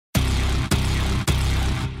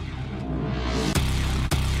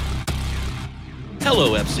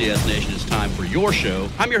Hello, FCS Nation. It's time for your show.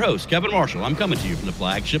 I'm your host, Kevin Marshall. I'm coming to you from the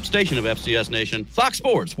flagship station of FCS Nation, Fox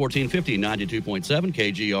Sports, 1450, 92.7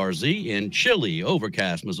 KGRZ in chilly,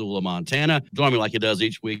 overcast Missoula, Montana. Join me like he does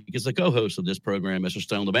each week as the co-host of this program, Mr.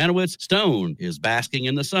 Stone Lebanowitz. Stone is basking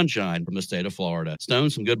in the sunshine from the state of Florida.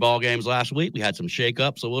 Stone, some good ball games last week. We had some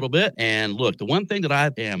shake-ups a little bit. And look, the one thing that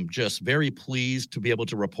I am just very pleased to be able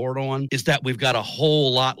to report on is that we've got a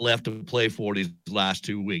whole lot left to play for these last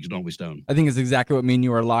 2 weeks, don't we, Stone? I think it's exactly what me and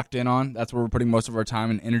you are locked in on. That's where we're putting most of our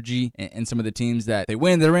time and energy, and some of the teams that they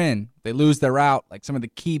win, they're in. They lose, they're out. Like some of the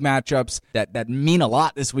key matchups that mean a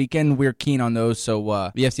lot this weekend, we're keen on those.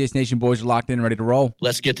 So the FCS Nation boys are locked in and ready to roll.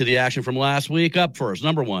 Let's get to the action from last week. Up first,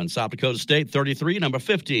 number 1, South Dakota State 33, number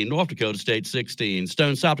 15, North Dakota State 16.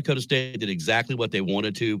 Stone, South Dakota State did exactly what they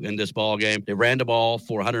wanted to in this ball game. They ran the ball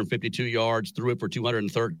for 152 yards, threw it for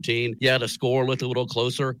 213. Yeah, the score looked a little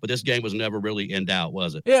closer, but this game was never really in doubt,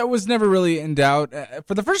 was it? Yeah, it was never really in doubt.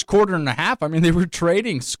 For the first quarter and a half, I mean, they were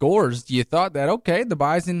trading scores. You thought that, okay, the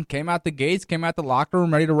Bison came out the gates, came out the locker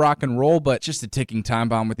room, ready to rock and roll, but just a ticking time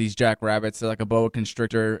bomb with these Jackrabbits. They're like a boa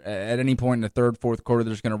constrictor. At any point in the third, fourth quarter,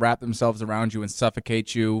 they're just going to wrap themselves around you and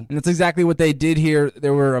suffocate you. And that's exactly what they did here.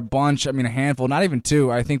 There were a bunch, a handful, not even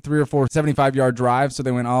two, I think 3 or 4 75-yard drives, so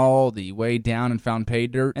they went all the way down and found pay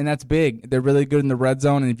dirt, and that's big. They're really good in the red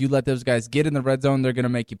zone, and if you let those guys get in the red zone, they're going to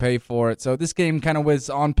make you pay for it. So this game kind of was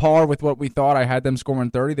on par with what we thought. I had them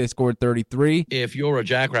scoring 30. They scored 33. If you're a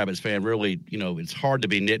Jackrabbits fan, really, it's hard to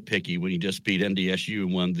be nitpicky when you just beat NDSU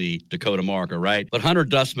and won the Dakota Marker, right? But Hunter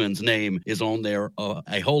Dustman's name is on there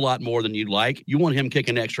a whole lot more than you'd like. You want him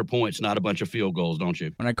kicking extra points, not a bunch of field goals, don't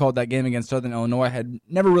you? When I called that game against Southern Illinois, I had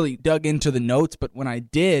never really dug into the notes, but when I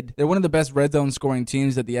did, they're one of the best red zone scoring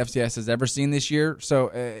teams that the FCS has ever seen this year.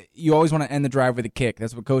 So you always want to end the drive with a kick.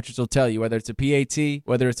 That's what coaches will tell you, whether it's a PAT,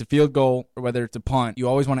 whether it's a field goal, or whether it's a punt. You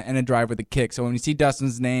always want to end a drive with a kick. So when you see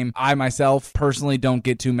Dustin's name, I myself personally don't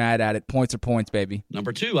get too mad at it. Points are points, baby.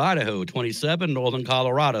 Number 2, Idaho, 27, Northern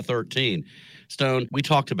Colorado, 13. Stone, we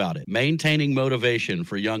talked about it. Maintaining motivation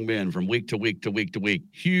for young men from week to week to week to week.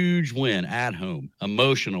 Huge win at home.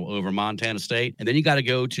 Emotional over Montana State. And then you got to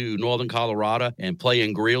go to Northern Colorado and play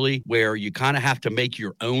in Greeley, where you kind of have to make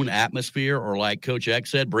your own atmosphere, or like Coach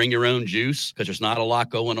X said, bring your own juice, because there's not a lot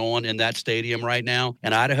going on in that stadium right now.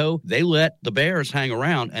 And Idaho, they let the Bears hang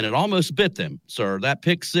around, and it almost bit them, sir. That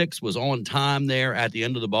pick 6 was on time there at the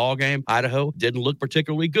end of the ball game. Idaho didn't look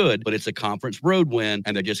particularly good, but it's a conference road win,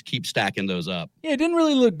 and they just keep stacking those up. Yeah, it didn't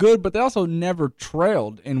really look good, but they also never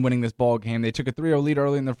trailed in winning this ball game. They took a 3-0 lead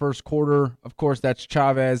early in the first quarter. Of course, that's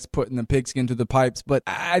Chavez putting the pigskin to the pipes. But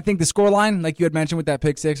I think the scoreline, like you had mentioned with that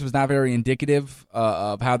pick 6, was not very indicative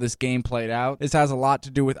of how this game played out. This has a lot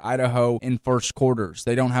to do with Idaho in first quarters.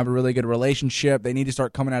 They don't have a really good relationship. They need to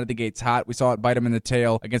start coming out of the gates hot. We saw it bite them in the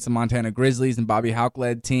tail against the Montana Grizzlies and Bobby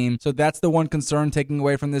Houck-led team. So that's the one concern taking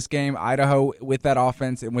away from this game. Idaho, with that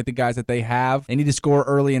offense and with the guys that they have, they need to score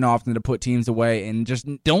early and often to put teams away, and just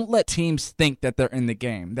don't let teams think that they're in the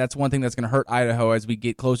game. That's one thing that's going to hurt Idaho as we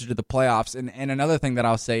get closer to the playoffs. And another thing that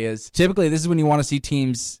I'll say is, typically this is when you want to see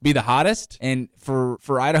teams be the hottest, and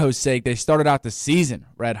for Idaho's sake, they started out the season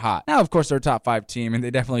red hot. Now, of course, they're a top 5 team, and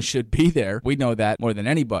they definitely should be there. We know that more than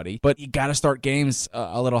anybody, but you got to start games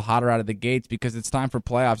a little hotter out of the gates, because it's time for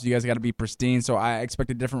playoffs. You guys got to be pristine, so I expect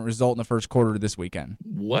a different result in the first quarter this weekend.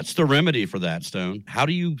 What's the remedy for that, Stone? How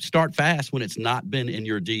do you start fast when it's not been in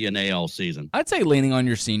your DNA all season? I'd say leaning on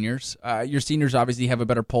your seniors. Your seniors obviously have a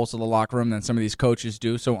better pulse of the locker room than some of these coaches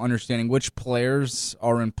do, so understanding which players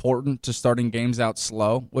are important to starting games out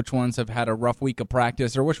slow, which ones have had a rough week of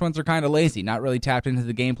practice, or which ones are kind of lazy, not really tapped into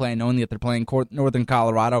the game plan, knowing that they're playing Northern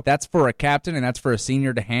Colorado. That's for a captain, and that's for a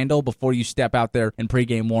senior to handle before you step out there in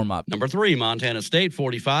pregame warm-up. Number 3, Montana State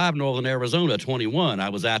 45, Northern Arizona 21. I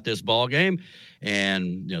was at this ball game,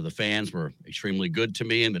 and the fans were extremely good to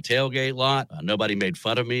me in the tailgate lot. Nobody made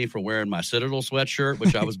fun of me for wearing my Citadel sweatshirt,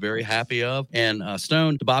 which I was very happy of. And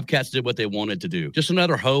Stone, the Bobcats did what they wanted to do. Just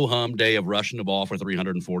another ho-hum day of rushing the ball for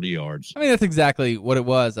 340 yards. That's exactly what it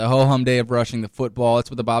was, a ho-hum day of rushing the football. It's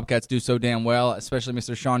what the Bobcats do so damn well, especially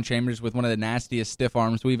Mr. Sean Chambers with one of the nastiest stiff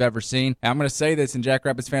arms we've ever seen. And I'm going to say this, and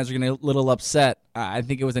Jackrabbits fans are going to get a little upset. I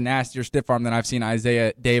think it was a nastier stiff arm than I've seen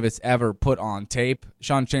Isaiah Davis ever put on tape.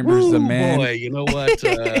 Sean Chambers is a man. Boy, know what?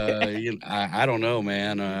 I don't know,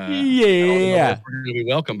 man. Yeah. I don't know if we're going to be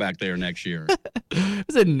welcome back there next year. It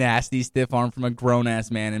was a nasty stiff arm from a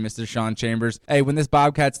grown-ass man in Mr. Sean Chambers. Hey, when this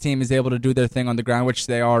Bobcats team is able to do their thing on the ground, which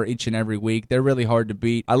they are each and every week, they're really hard to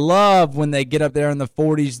beat. I love when they get up there in the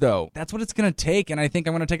 40s, though. That's what it's going to take, and I think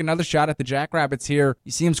I'm going to take another shot at the Jackrabbits here.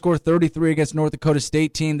 You see them score 33 against North Dakota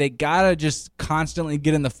State team. They got to just constantly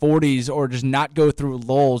get in the 40s or just not go through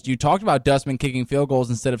lulls. You talked about Dustman kicking field goals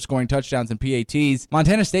instead of scoring touchdowns and PATs.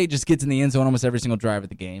 Montana State just gets in the end zone almost every single drive of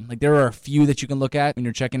the game. Like, there are a few that you can look at when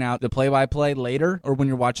you're checking out the play-by-play later or when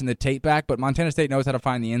you're watching the tape back, but Montana State knows how to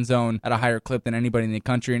find the end zone at a higher clip than anybody in the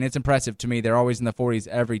country, and it's impressive to me. They're always in the 40s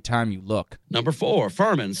every time you look. Number 4,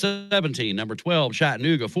 Furman, 17. Number 12,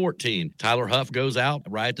 Chattanooga, 14. Tyler Huff goes out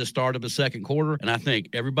right at the start of the second quarter, and I think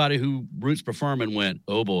everybody who roots for Furman went,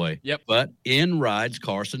 oh boy. Yep. But in rides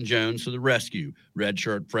Carson Jones to the rescue.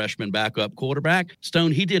 Redshirt freshman backup quarterback.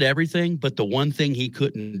 Stone, he did everything, but the one thing he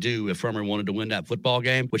couldn't do if Furman wanted to win that football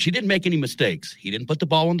game, which he didn't make any mistakes. He didn't put the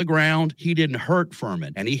ball on the ground. He didn't hurt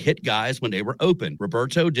Furman, and he hit guys when they were open.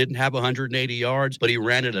 Roberto didn't have 180 yards, but he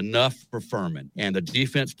ran it enough for Furman, and the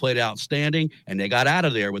defense played outstanding, and they got out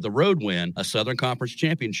of there with a road win, a Southern Conference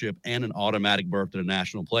championship, and an automatic berth to the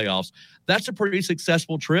national playoffs. That's a pretty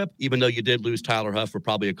successful trip, even though you did lose Tyler Huff for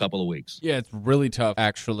probably a couple of weeks. Yeah, it's really tough,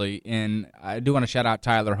 actually, and I do want to shout out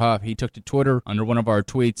Tyler Huff. He took to Twitter under one of our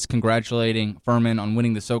tweets congratulating Furman on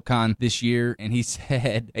winning the SoCon this year, and he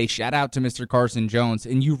said, a shout out to Mr. Carson Jones,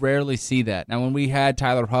 and you rarely see that. Now, when we had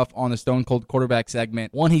Tyler Huff on the Stone Cold Quarterback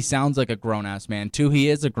segment, one, he sounds like a grown-ass man. Two, he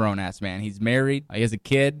is a grown-ass man. He's married. He has a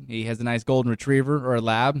kid. He has a nice golden retriever or a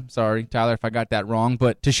lab. Sorry, Tyler, if I got that wrong.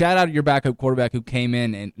 But to shout out your backup quarterback who came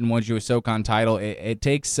in and won you a SoCon title, it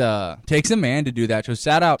takes a man to do that. So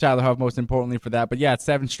shout out Tyler Huff most importantly for that. But yeah, it's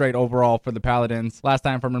 7 straight overall for the Paladins. Last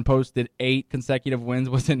time Furman posted 8 consecutive wins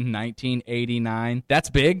was in 1989. That's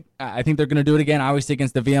big. I think they're going to do it again, obviously,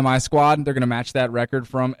 against the VMI squad. They're going to match that record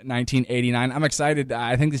from 1989. I'm excited.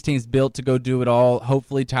 I think this team's built to go do it all.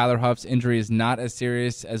 Hopefully, Tyler Huff's injury is not as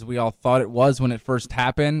serious as we all thought it was when it first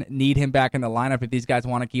happened. Need him back in the lineup if these guys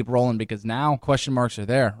want to keep rolling, because now question marks are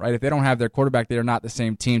there, right? If they don't have their quarterback, they are not the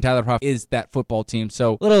same team. Tyler Huff is that football team.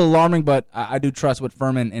 So a little alarming, but I do trust what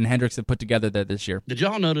Furman and Hendricks have put together there this year. Did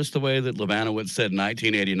y'all notice the way that Levanowitz said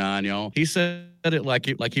 1989, y'all? He said it like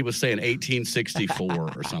he was saying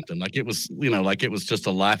 1864 or something. Like it was, like it was just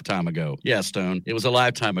a lifetime ago. Yeah, Stone, it was a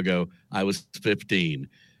lifetime ago. I was 15.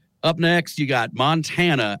 Up next, you got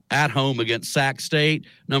Montana at home against Sac State.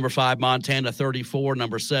 Number 5, Montana 34.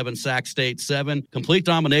 Number 7, Sac State 7. Complete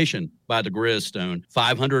domination by the Grizz, Stone.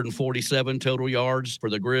 547 total yards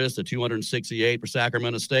for the Grizz to 268 for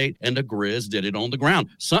Sacramento State, and the Grizz did it on the ground.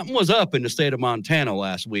 Something was up in the state of Montana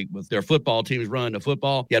last week with their football teams running the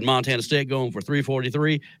football. You had Montana State going for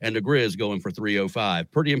 343 and the Grizz going for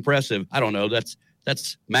 305. Pretty impressive. I don't know. That's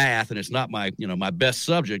math, and it's not my best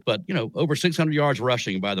subject, but, over 600 yards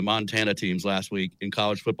rushing by the Montana teams last week in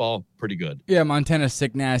college football. Pretty good. Yeah, Montana's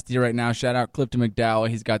sick nasty right now. Shout out Clifton McDowell.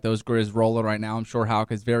 He's got those Grizz rolling right now. I'm sure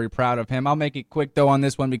Houck is very proud of him. I'll make it quick, though, on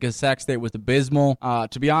this one because Sac State was abysmal.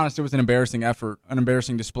 To be honest, it was an embarrassing effort, an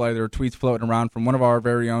embarrassing display. There were tweets floating around from one of our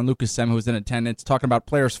very own, Lucas Sem, who was in attendance, talking about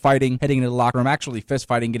players fighting, heading into the locker room, actually fist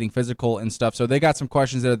fighting, getting physical and stuff. So they got some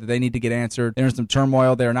questions there that they need to get answered. There's some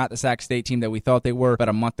turmoil. They're not the Sac State team that we thought they were about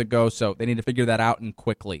a month ago, so they need to figure that out and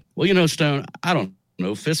quickly. Well, Stone, I don't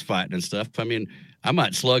know, fist fighting and stuff. I mean, I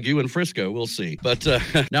might slug you in Frisco. We'll see. But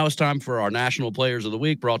now it's time for our National Players of the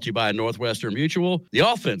Week, brought to you by Northwestern Mutual. The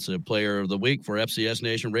Offensive Player of the Week for FCS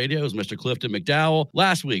Nation Radio is Mr. Clifton McDowell.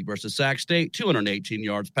 Last week versus Sac State, 218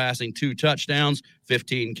 yards passing, 2 touchdowns,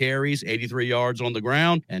 15 carries, 83 yards on the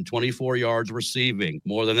ground, and 24 yards receiving.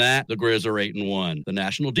 More than that, the Grizz are 8-1. The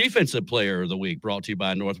National Defensive Player of the Week, brought to you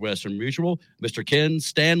by Northwestern Mutual, Mr. Ken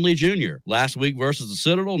Stanley Jr. Last week versus the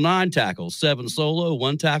Citadel, 9 tackles, 7 solo,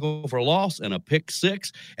 1 tackle for a loss, and a pick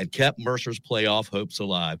 6, and kept Mercer's playoff hopes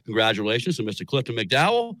alive. Congratulations to Mr. Clifton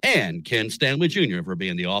McDowell and Ken Stanley Jr. for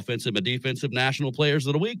being the Offensive and Defensive National Players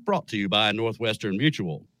of the Week, brought to you by Northwestern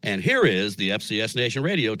Mutual. And here is the FCS Nation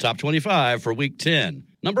Radio Top 25 for Week 10.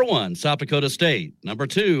 Number 1, South Dakota State. Number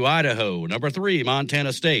 2, Idaho. Number 3,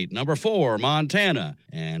 Montana State. Number 4, Montana.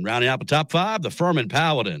 And rounding out the top 5, the Furman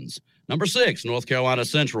Paladins. Number 6, North Carolina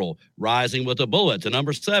Central, rising with a bullet to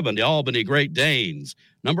number 7, the Albany Great Danes.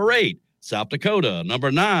 Number 8, South Dakota.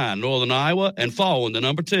 Number 9, Northern Iowa, and falling to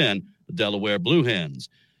number 10, the Delaware Blue Hens.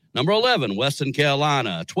 Number 11, Western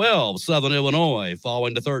Carolina. 12, Southern Illinois,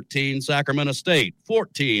 falling to 13, Sacramento State.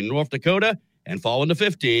 14, North Dakota, and falling to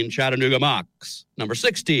 15, Chattanooga Mocs. Number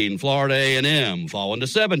 16, Florida A&M, falling to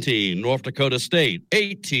 17, North Dakota State.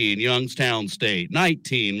 18, Youngstown State.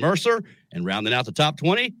 19, Mercer, And rounding out the top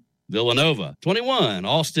 20, Villanova. 21,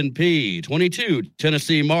 Austin Peay. 22,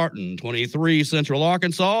 Tennessee Martin. 23, Central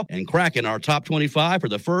Arkansas. And cracking our top 25 for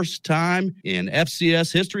the first time in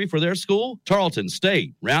FCS history for their school, Tarleton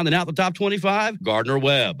State. Rounding out the top 25,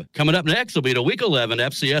 Gardner-Webb. Coming up next will be the Week 11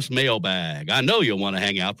 FCS Mailbag. I know you'll want to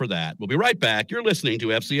hang out for that. We'll be right back. You're listening to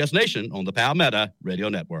FCS Nation on the Palmetto Radio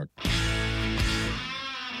Network.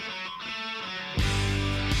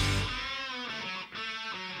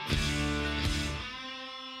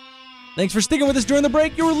 Thanks for sticking with us during the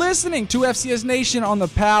break. You were listening to FCS Nation on the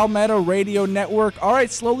Palmetto Radio Network. All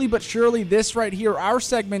right, slowly but surely, this right here, our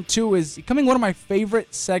segment 2, is becoming one of my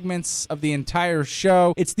favorite segments of the entire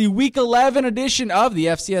show. It's the Week 11 edition of the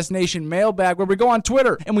FCS Nation Mailbag, where we go on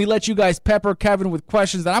Twitter and we let you guys pepper Kevin with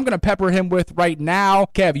questions that I'm going to pepper him with right now.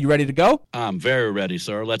 Kev, you ready to go? I'm very ready,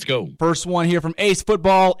 sir. Let's go. First one here from Ace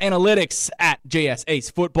Football Analytics at JS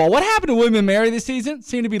Ace Football. What happened to William & Mary this season?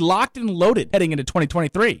 Seem to be locked and loaded heading into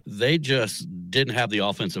 2023. They just didn't have the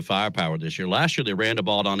offensive firepower this year. Last year, they ran the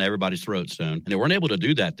ball down everybody's throat, Stone, and they weren't able to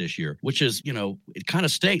do that this year, which is, it kind of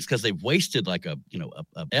stinks because they've wasted like a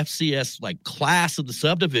FCS like class of the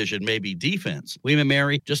subdivision, maybe defense. William &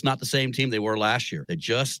 Mary, just not the same team they were last year. They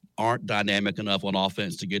just aren't dynamic enough on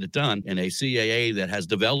offense to get it done in a CAA that has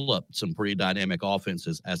developed some pretty dynamic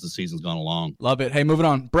offenses as the season's gone along. Love it. Hey, moving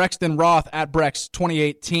on. Brexton Roth at Brex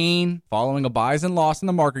 2018, following a Bison loss in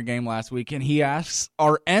the market game last week, and he asks,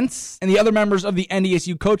 are Entz and the other members of the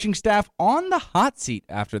NDSU coaching staff on the hot seat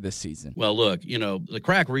after this season? Well, look, the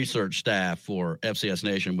crack research staff for FCS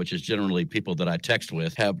Nation, which is generally people that I text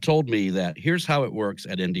with, have told me that here's how it works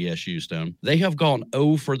at NDSU, Stone. They have gone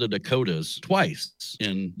 0 for the Dakotas twice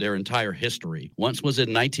in their entire history. Once was in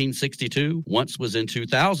 1962, once was in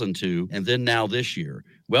 2002, and then now this year.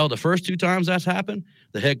 Well, the first 2 times that's happened,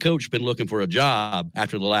 the head coach been looking for a job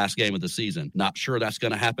after the last game of the season. Not sure that's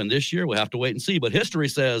going to happen this year. We'll have to wait and see. But history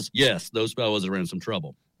says, yes, those fellas are in some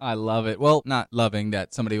trouble. I love it. Well, not loving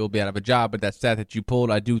that somebody will be out of a job, but that stat that you pulled,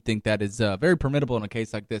 I do think that is very formidable in a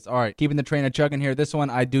case like this. All right, keeping the train of chugging here. This one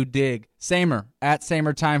I do dig. Samer, at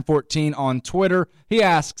SamerTime14 on Twitter. He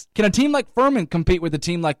asks, can a team like Furman compete with a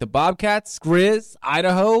team like the Bobcats, Grizz,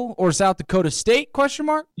 Idaho, or South Dakota State, ?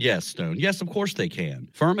 Yes, Stone. Yes, of course they can.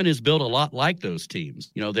 Furman is built a lot like those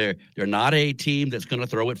teams. They're not a team that's going to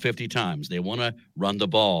throw it 50 times. They want to run the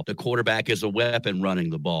ball. The quarterback is a weapon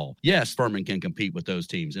running the ball. Yes, Furman can compete with those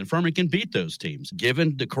teams, and Furman can beat those teams.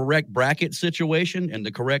 Given the correct bracket situation and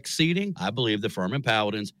the correct seeding, I believe the Furman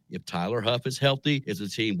Paladins, if Tyler Huff is healthy, is a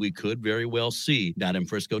team we could very well see down in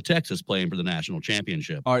Frisco, Texas, playing for the national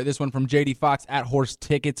championship. All right, this one from JD Fox at Horse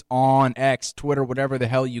Tickets on X, Twitter, whatever the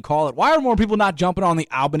hell you call it. Why are more people not jumping on the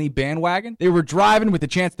Albany bandwagon? They were driving with the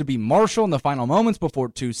chance to be Marshall in the final moments before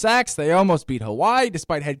 2 sacks. They almost beat Hawaii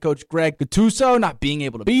despite head coach Greg Gattuso not being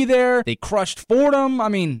able to be there. They crushed Fordham.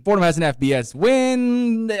 Fordham has an FBS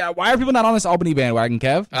win. Why are people not on this Albany bandwagon,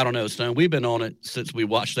 Kev? I don't know, Stone. We've been on it since we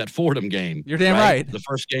watched that Fordham game. You're damn right. The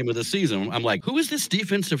first game of the season. I'm like, who is this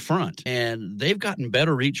defensive front? And they've gotten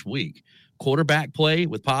better each week. Quarterback play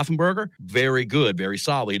with Poffenberger, very good, very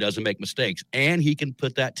solid. He doesn't make mistakes, and he can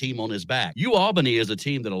put that team on his back. Albany is a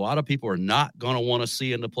team that a lot of people are not going to want to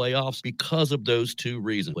see in the playoffs because of those 2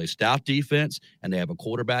 reasons. They play stout defense, and they have a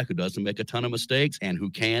quarterback who doesn't make a ton of mistakes and who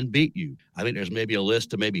can beat you. I think there's maybe a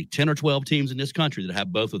list of maybe 10 or 12 teams in this country that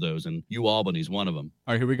have both of those, and Albany's one of them.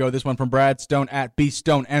 All right, here we go. This one from Brad Stone at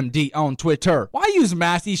BStoneMD on Twitter. Why use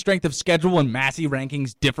Massey strength of schedule and Massey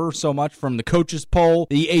rankings differ so much from the coaches poll,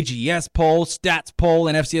 the AGS poll, Stats poll,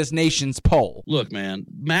 and FCS Nation's poll? Look, man,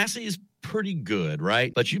 Massey's pretty good,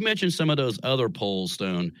 right? But you mentioned some of those other polls,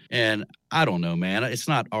 Stone, and I don't know, man. It's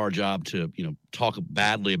not our job to, talk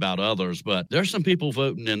badly about others, but there's some people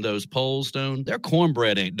voting in those polls, Stone. Their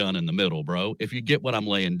cornbread ain't done in the middle, bro. If you get what I'm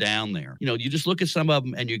laying down there. You just look at some of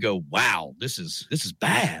them and you go, wow, this is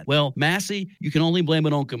bad. Well, Massey, you can only blame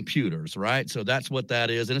it on computers, right? So that's what that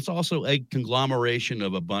is. And it's also a conglomeration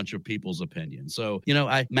of a bunch of people's opinions. So,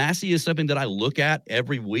 Massey is something that I look at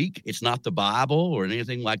every week. It's not the Bible or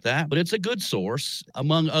anything like that, but it's a good source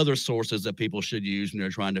among other sources that people should use when they're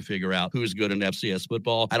trying to figure out who's good in FCS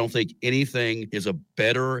football. I don't think anything is a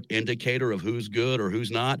better indicator of who's good or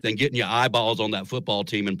who's not than getting your eyeballs on that football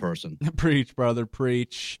team in person. Preach, brother,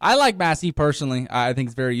 preach. I like Massey personally. I think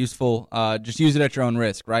it's very useful. Just use it at your own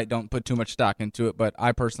risk, right? Don't put too much stock into it, but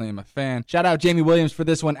I personally am a fan. Shout out Jamie Williams for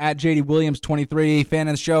this one at JD Williams 23, fan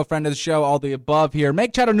of the show, friend of the show, all the above here.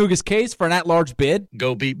 Make Chattanooga's case for an at-large bid.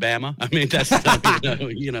 Go beat Bama.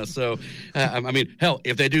 That's so hell,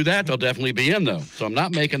 if they do that, they'll definitely be in though. So I'm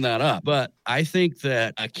not making that up. But I think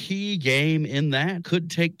that a key game in that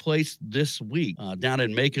could take place this week down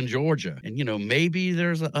in Macon, Georgia. And, maybe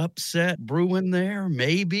there's an upset brewing there.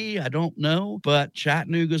 Maybe. I don't know. But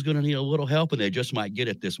Chattanooga's going to need a little help, and they just might get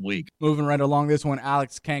it this week. Moving right along this one,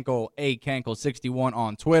 Alex Kankel, Kankel61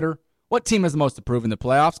 on Twitter. What team has the most to prove in the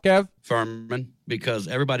playoffs, Kev? Furman, because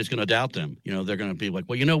everybody's going to doubt them. They're going to be like,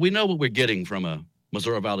 well, we know what we're getting from a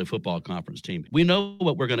Missouri Valley Football Conference team. We know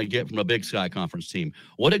what we're going to get from a Big Sky Conference team.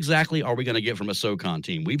 What exactly are we going to get from a SoCon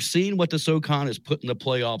team? We've seen what the SoCon has put in the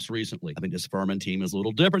playoffs recently. I think this Furman team is a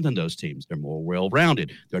little different than those teams. They're more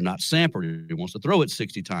well-rounded. They're not Samford, who wants to throw it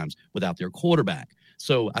 60 times without their quarterback.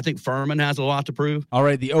 So I think Furman has a lot to prove. All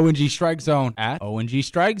right, the ONG Strike Zone at ONG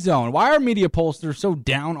Strike Zone. Why are media pollsters so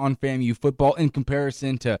down on FAMU football in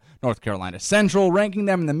comparison to North Carolina Central, ranking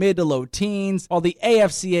them in the mid to low teens, while the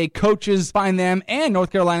AFCA coaches find them and North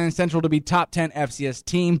Carolina Central to be top 10 FCS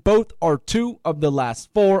team? Both are 2 of the last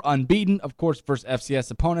 4 unbeaten, of course, versus FCS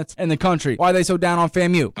opponents in the country. Why are they so down on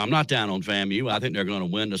FAMU? I'm not down on FAMU. I think they're going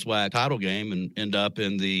to win the SWAC title game and end up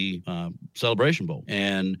in the Celebration Bowl.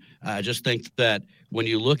 And I just think that when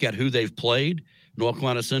you look at who they've played, North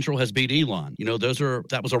Carolina Central has beat Elon.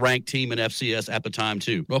 That was a ranked team in FCS at the time,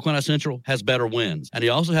 too. North Carolina Central has better wins. And they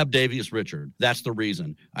also have Davius Richard. That's the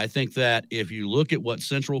reason. I think that if you look at what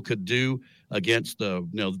Central could do against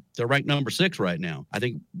they're ranked number 6 right now. I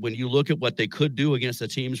think when you look at what they could do against the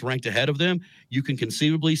teams ranked ahead of them, you can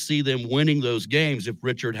conceivably see them winning those games if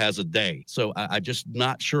Richard has a day. So I'm just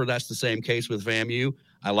not sure that's the same case with FAMU.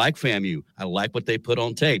 I like FAMU. I like what they put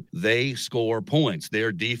on tape. They score points.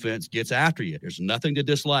 Their defense gets after you. There's nothing to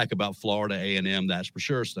dislike about Florida A&M, that's for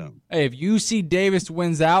sure, Stone. Hey, if UC Davis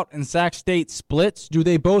wins out and Sac State splits, do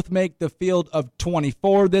they both make the field of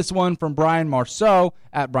 24? This one from Brian Marceau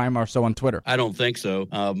at Brian Marceau on Twitter. I don't think so.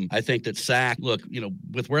 I think that Sac, look,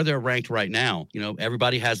 with where they're ranked right now,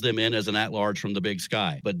 everybody has them in as an at-large from the Big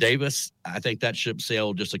Sky. But Davis, I think that ship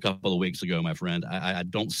sailed just a couple of weeks ago, my friend. I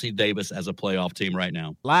don't see Davis as a playoff team right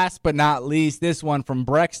now. Last but not least, this one from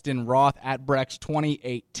Brexton Roth at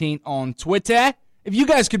Brex2018 on Twitter. If you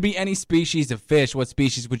guys could be any species of fish, what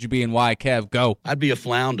species would you be and why? Kev, go. I'd be a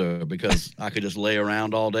flounder because I could just lay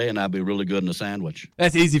around all day and I'd be really good in a sandwich.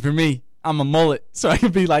 That's easy for me. I'm a mullet, so I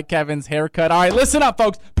could be like Kevin's haircut. All right, listen up,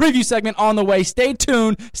 folks. Preview segment on the way. Stay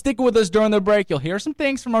tuned. Stick with us during the break. You'll hear some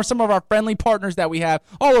things from some of our friendly partners that we have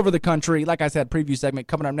all over the country. Like I said, preview segment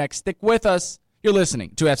coming up next. Stick with us. You're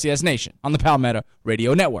listening to FCS Nation on the Palmetto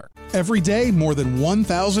Radio Network. Every day, more than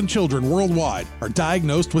 1,000 children worldwide are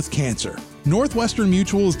diagnosed with cancer. Northwestern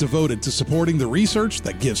Mutual is devoted to supporting the research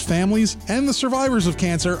that gives families and the survivors of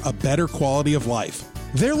cancer a better quality of life.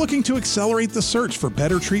 They're looking to accelerate the search for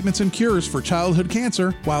better treatments and cures for childhood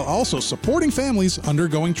cancer while also supporting families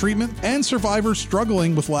undergoing treatment and survivors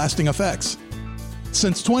struggling with lasting effects.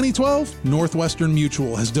 Since 2012, Northwestern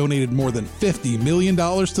Mutual has donated more than $50 million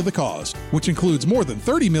to the cause, which includes more than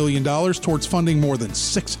 $30 million towards funding more than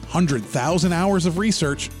 600,000 hours of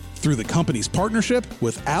research through the company's partnership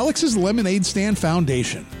with Alex's Lemonade Stand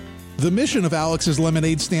Foundation. The mission of Alex's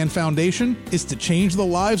Lemonade Stand Foundation is to change the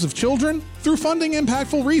lives of children through funding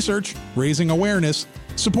impactful research, raising awareness,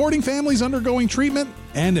 supporting families undergoing treatment,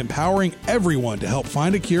 and empowering everyone to help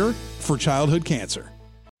find a cure for childhood cancer.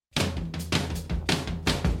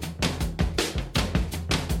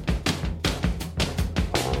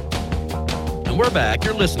 And we're back.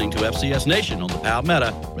 You're listening to FCS Nation on the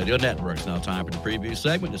Palmetto Radio Network. It's now time for the preview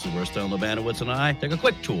segment. This is where Stone Lebanowitz and I take a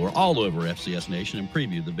quick tour all over FCS Nation and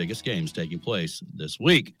preview the biggest games taking place this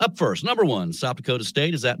week. Up first, number 1, South Dakota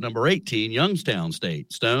State is at number 18, Youngstown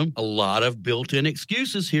State. Stone, a lot of built-in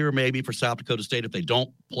excuses here maybe for South Dakota State if they don't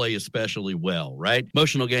play especially well, right?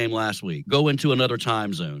 Emotional game last week. Go into another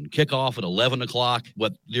time zone. Kick off at 11 o'clock,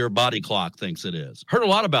 what your body clock thinks it is. Heard a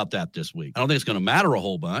lot about that this week. I don't think it's going to matter a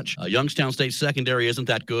whole bunch. Youngstown State secondary isn't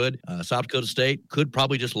that good. South Dakota State could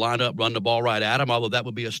probably just line up, run the ball right at them, although that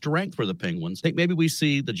would be a strength for the Penguins. I think maybe we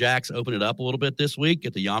see the Jacks open it up a little bit this week,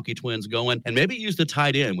 get the Yankee twins going, and maybe use the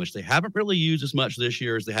tight end, which they haven't really used as much this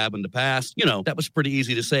year as they have in the past. That was pretty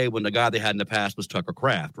easy to say when the guy they had in the past was Tucker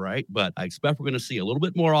Kraft, right? But I expect we're going to see a little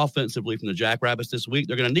bit more offensively from the Jackrabbits this week.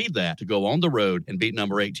 They're going to need that to go on the road and beat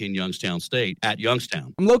number 18 Youngstown State at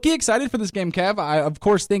Youngstown. I'm low-key excited for this game, Kev. I, of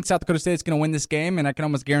course, think South Dakota State is going to win this game, and I can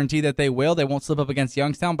almost guarantee that they will. They won't slip up against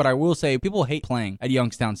Youngstown, but I will say people hate playing at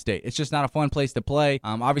Youngstown State. It's just not a fun place to play.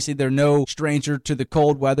 Obviously, they're no stranger to the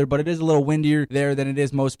cold weather, but it is a little windier there than it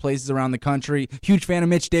is most places around the country. Huge fan of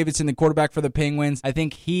Mitch Davidson, the quarterback for the Penguins. I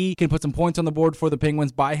think he can put some points on the board for the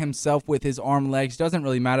Penguins by himself with his arm legs. Doesn't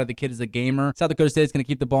really matter. The kid is a gamer. South Dakota State is going to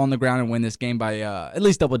keep the ball on the ground and win this game by at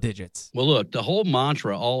least double digits. Well, look, the whole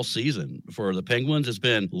mantra all season for the Penguins has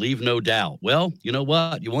been leave no doubt. Well, you know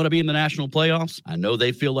what? You want to be in the national playoffs? I know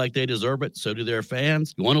they feel like they deserve it. So do their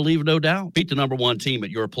fans. You want to leave no doubt? Beat the number one team at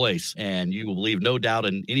your place, and you will leave no doubt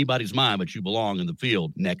in anybody's mind but you belong in the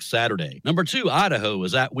field next Saturday. Number 2, Idaho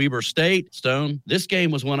is at Weber State. Stone, this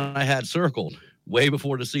game was one I had circled way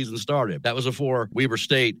before the season started. That was before Weber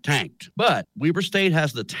State tanked. But Weber State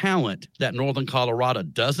has the talent that Northern Colorado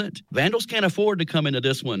doesn't. Vandals can't afford to come into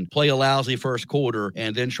this one, play a lousy first quarter,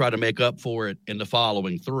 and then try to make up for it in the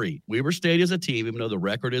following 3. Weber State is a team, even though the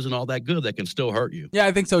record isn't all that good, that can still hurt you. Yeah,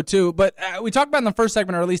 I think so too. But we talked about in the first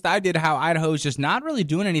segment, or at least I did, how Idaho is just not really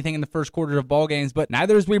doing anything in the first quarter of ball games, but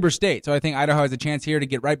neither is Weber State. So I think Idaho has a chance here to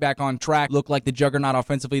get right back on track, look like the juggernaut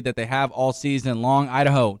offensively that they have all season long.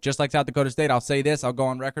 Idaho, just like South Dakota State, I'll say this, I'll go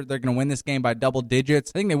on record, they're going to win this game by double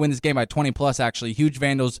digits. I think they win this game by 20 plus, actually. Huge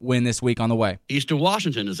Vandals win this week on the way. Eastern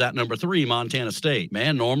Washington is at number 3, Montana State.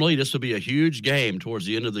 Man, normally this would be a huge game towards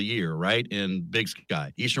the end of the year, right, in Big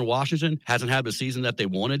Sky. Eastern Washington hasn't had the season that they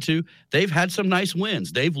wanted to. They've had some nice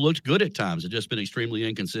wins. They've looked good at times. It's just been extremely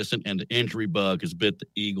inconsistent, and the injury bug has bit the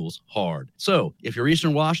Eagles hard. So, if you're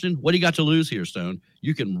Eastern Washington, what do you got to lose here, Stone?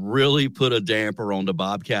 You can really put a damper on the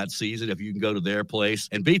Bobcats season if you can go to their place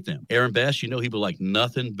and beat them. Aaron Best, you know he would like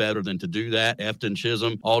nothing better than to do that. Efton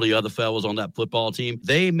Chisholm, all the other fellas on that football team,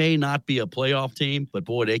 they may not be a playoff team, but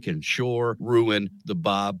boy, they can sure ruin the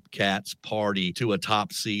Bobcats party to a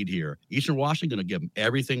top seed here. Eastern Washington going to give them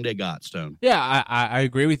everything they got, Stone. Yeah, I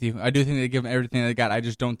agree with you. I do think they give them everything they got. I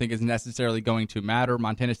just don't think it's necessarily going to matter.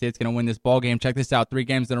 Montana State's going to win this ball game. Check this out, 3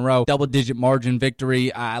 games in a row, double-digit margin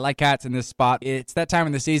victory. I like Cats in this spot. It's that time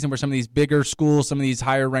in the season where some of these bigger schools, some of these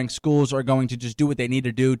higher-ranked schools are going to just do what they need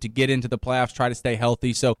to do to get into the playoffs, try to stay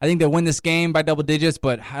healthy. So I think they'll win this game by double digits,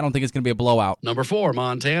 but I don't think it's going to be a blowout. Number 4,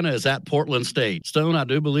 Montana is at Portland State. Stone, I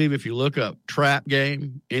do believe if you look up trap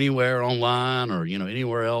game anywhere online or,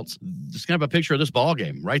 anywhere else, just kind of a picture of this ball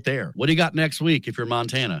game right there. What do you got next week if you're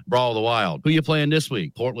Montana? Brawl of the Wild. Who you playing this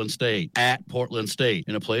week? Portland State. At Portland State.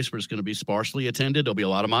 In a place where it's going to be sparsely attended. There'll be a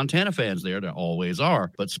lot of Montana fans there. There always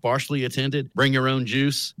are. But sparsely attended. Bring your own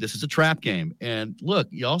juice. This is a trap game. And look,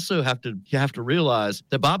 you also have to realize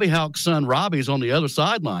that Bobby Houck's son Robbie's on the other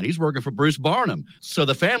sideline. He's working for Bruce Barnum. So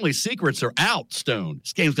the family secrets are out, Stone.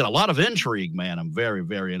 This game's got a lot of intrigue, man. I'm very,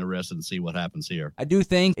 very interested to see what happens here. I do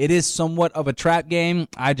think it is somewhat of a trap game.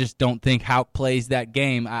 I just don't think Houck plays that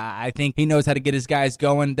game. I think he knows how to get his guys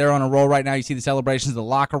going. They're on a roll right now. You see the celebrations in the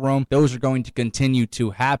locker room. Those are going to continue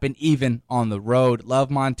to happen, even on the road. Love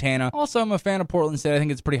Montana. Also, I'm a fan of Portland State. I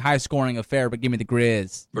think it's a pretty high-scoring affair, but give me the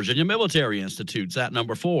Grizz. Virginia Military Institute's at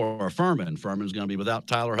number 4, Furman. Furman's going to be without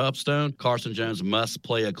Tyler Huffstone. Carson Jones must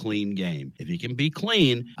play a clean game. If he can be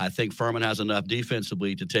clean, I think Furman has enough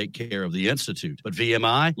defensively to take care of the Institute. But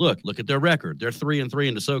VMI, look at their record. They're 3-3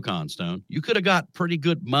 in the SoCon, Stone. You could have got pretty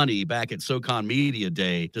good money back at SoCon Media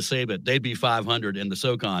Day to say that they'd be 500 in the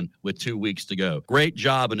SoCon with 2 weeks to go. Great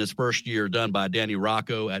job in his first year done by Danny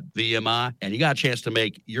Rocco at VMI, and you got a chance to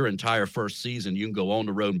make your entire first season. You can go on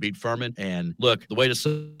the road and beat Furman. And look, the way the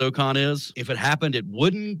SoCon is, if it happened, it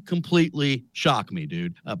wouldn't completely shock me,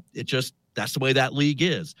 dude. That's the way that league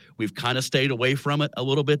is. We've kind of stayed away from it a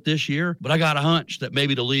little bit this year, but I got a hunch that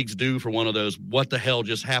maybe the league's due for one of those what the hell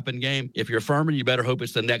just happened game. If you're Furman, you better hope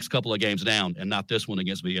it's the next couple of games down and not this one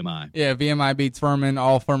against VMI. Yeah, VMI beats Furman.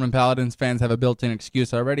 All Furman Paladins fans have a built-in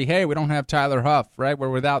excuse already. Hey, we don't have Tyler Huff, right? We're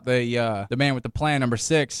without the man with the plan, number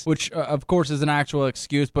 6, which of course is an actual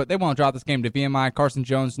excuse, but they won't drop this game to VMI. Carson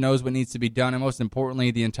Jones knows what needs to be done, and most importantly,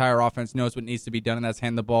 the entire offense knows what needs to be done, and that's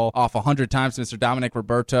hand the ball off 100 times to Mr. Dominic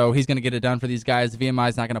Roberto. He's going to get it done for these guys. VMI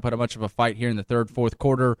is not going to put up much of a fight here in the third, fourth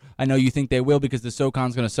quarter. I know you think they will because the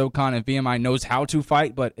SoCon's going to SoCon and VMI knows how to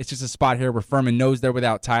fight, but it's just a spot here where Furman knows they're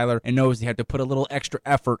without Tyler and knows they have to put a little extra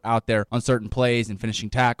effort out there on certain plays and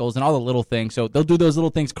finishing tackles and all the little things. So they'll do those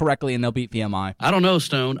little things correctly and they'll beat VMI. I don't know,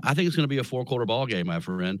 Stone. I think it's going to be a 4-quarter ball game, my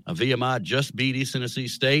friend. VMI just beat East Tennessee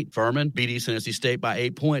State. Furman beat East Tennessee State by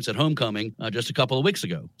 8 points at homecoming just a couple of weeks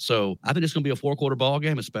ago. So I think it's going to be a 4-quarter ball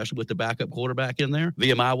game, especially with the backup quarterback in there.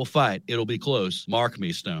 VMI will fight. It'll be close. Mark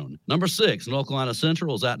me, Stone. Number 6, North Carolina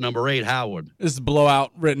Central is at number 8, Howard. This is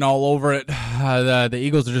blowout written all over it. The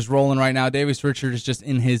Eagles are just rolling right now. Davis Richard is just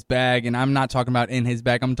in his bag, and I'm not talking about in his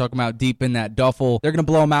bag. I'm talking about deep in that duffel. They're going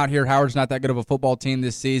to blow him out here. Howard's not that good of a football team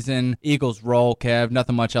this season. Eagles roll, Kev.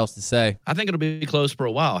 Nothing much else to say. I think it'll be close for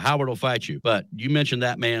a while. Howard will fight you, but you mentioned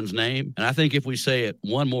that man's name, and I think if we say it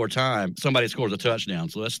one more time, somebody scores a touchdown.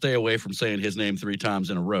 So let's stay away from saying his name 3 times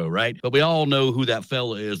in a row, right? But we all know who that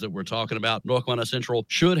fella is that we're talking talking about North Carolina Central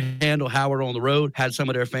should handle Howard on the road, had some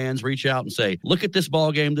of their fans reach out and say, look at this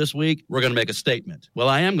ball game this week. We're going to make a statement. Well,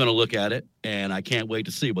 I am going to look at it, and I can't wait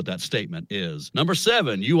to see what that statement is. Number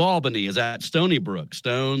 7, UAlbany is at Stony Brook.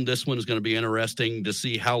 Stone, this one is going to be interesting to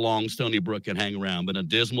see how long Stony Brook can hang around. Been a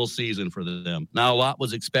dismal season for them. Not a lot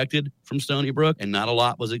was expected from Stony Brook, and not a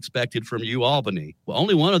lot was expected from UAlbany. Well,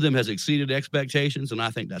 only one of them has exceeded expectations, and I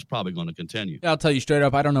think that's probably going to continue. Yeah, I'll tell you straight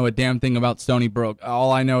up, I don't know a damn thing about Stony Brook.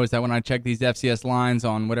 All I know is that when I check these FCS lines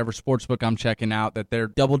on whatever sportsbook I'm checking out, that they're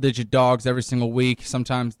double-digit dogs every single week.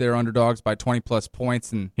 Sometimes they're underdogs by 20-plus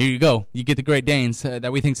points, and here you go. You get the Great Danes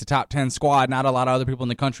that we think is a top 10 squad. Not a lot of other people in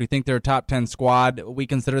the country think they're a top 10 squad. We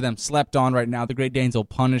consider them slept on right now. The Great Danes will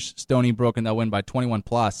punish Stony Brook, and they'll win by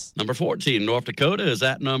 21-plus. Number 14, North Dakota is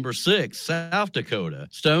at number 6, South Dakota.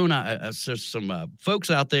 Stone, there's some folks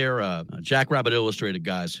out there, Jackrabbit Illustrated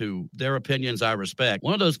guys, who their opinions I respect.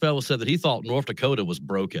 One of those fellows said that he thought North Dakota was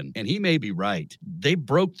broken, and he may be right. They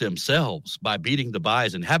broke themselves by beating the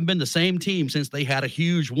Bison. Haven't been the same team since they had a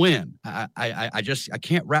huge win. I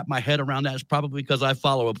can't wrap my head around that. It's probably because I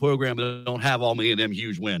follow a program that don't have all many of them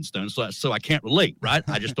huge wins, Stone. So I can't relate, right?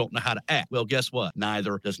 I just don't know how to act. Well, guess what?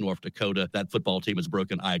 Neither does North Dakota. That football team is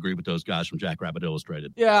broken. I agree with those guys from Jackrabbit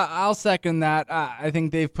Illustrated. Yeah, I'll second that. I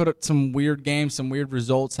think they've put up some weird games, some weird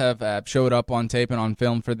results have showed up on tape and on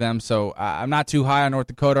film for them. So I'm not too high on North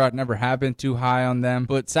Dakota. I never have been too high on them.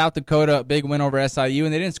 But South Dakota, big win over SIU,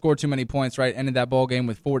 and they didn't score too many points, right? Ended that ball game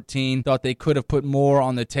with 14. Thought they could have put more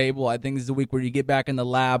on the table. I think this is a week where you get back in the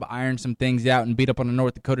lab, iron some things out, and beat up on a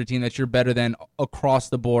North Dakota team that you're better than across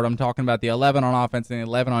the board. I'm talking about the 11 on offense and the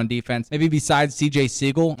 11 on defense. Maybe besides C.J.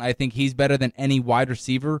 Siegel, I think he's better than any wide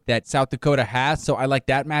receiver that South Dakota has. So I like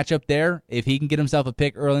that matchup there. If he can get himself a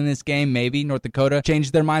pick early in this game, maybe North Dakota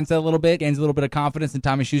changes their mindset a little bit, gains a little bit of confidence, and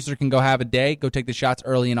Tommy Schuster can go have a day, go take the shots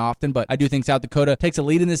early and often. But I do think South Dakota takes a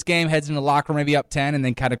lead in this game, heads into the locker room maybe up 10, and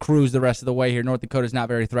then kind of cruise the rest of the way here. North Dakota's not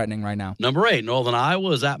very threatening right now. Number 8, Northern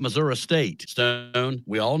Iowa is at Missouri State. Stone,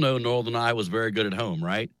 we all know Northern Iowa is very good at home,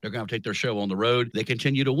 right? They're going to take their show on the road. They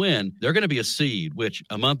continue to win. They're going to be a seed, which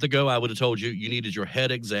a month ago I would have told you needed your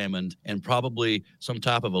head examined and probably some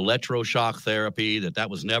type of electroshock therapy, that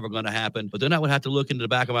was never going to happen. But then I would have to look into the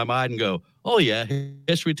back of my mind and go, oh, yeah,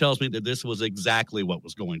 history tells me that this was exactly what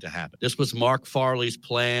was going to happen. This was Mark Farley's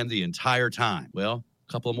plan the entire time. Well,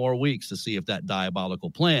 couple of more weeks to see if that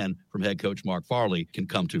diabolical plan from head coach Mark Farley can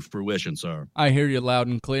come to fruition, sir. I hear you loud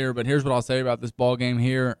and clear, but here's what I'll say about this ball game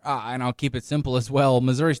here, and I'll keep it simple as well.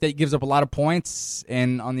 Missouri State gives up a lot of points,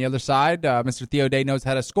 and on the other side, Mr. Theo Day knows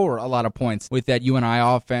how to score a lot of points with that UNI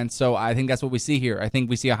offense, so I think that's what we see here. I think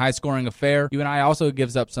we see a high-scoring affair. UNI also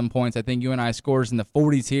gives up some points. I think UNI scores in the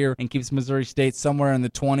 40s here and keeps Missouri State somewhere in the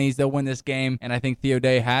 20s. They'll win this game, and I think Theo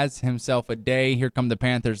Day has himself a day. Here come the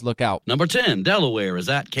Panthers. Look out. Number 10, Delaware is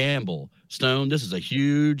at Campbell. Stone, this is a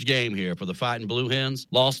huge game here for the Fighting Blue Hens.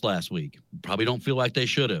 Lost last week. Probably don't feel like they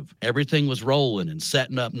should have. Everything was rolling and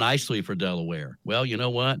setting up nicely for Delaware. Well, you know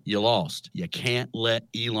what? You lost. You can't let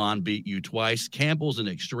Elon beat you twice. Campbell's an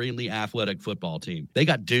extremely athletic football team. They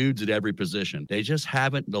got dudes at every position. They just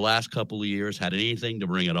haven't, the last couple of years, had anything to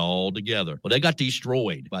bring it all together. Well, they got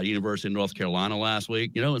destroyed by the University of North Carolina last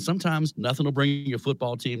week. You know, and sometimes nothing will bring your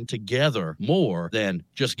football team together more than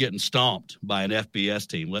just getting stomped by an FBS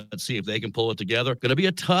team. Let's see if they can pull it together. Going to be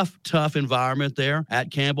a tough environment there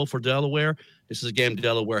at Campbell for Delaware. This is a game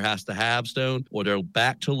Delaware has to have, Stone, or they're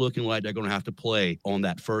back to looking like they're going to have to play on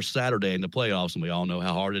that first Saturday in the playoffs, and we all know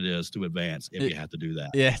how hard it is to advance if you have to do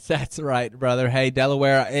that. Yes, that's right, brother. Hey,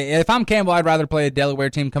 Delaware, if I'm Campbell, I'd rather play a Delaware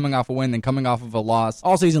team coming off a win than coming off of a loss.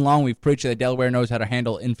 All season long, we've preached that Delaware knows how to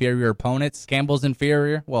handle inferior opponents. Campbell's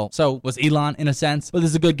inferior. Well, so was Elon in a sense, but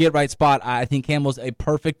this is a good get-right spot. I think Campbell's a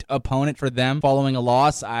perfect opponent for them following a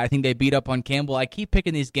loss. I think they beat up on Campbell. I keep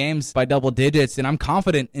picking these games by double digits, and I'm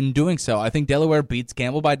confident in doing so. I think Delaware beats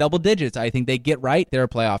Campbell by double digits. I think they get right. They're a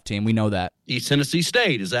playoff team. We know that. East Tennessee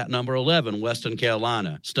State is at number 11, Western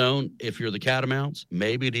Carolina. Stone, if you're the Catamounts,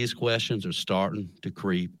 maybe these questions are starting to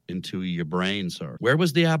creep into your brain, sir. Where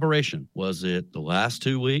was the aberration? Was it the last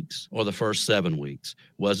 2 weeks or the first 7 weeks?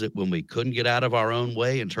 Was it when we couldn't get out of our own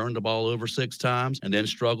way and turned the ball over 6 times and then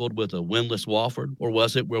struggled with a winless Wofford? Or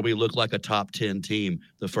was it where we looked like a top 10 team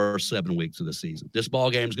the first 7 weeks of the season? This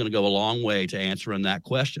ball game is going to go a long way to answering that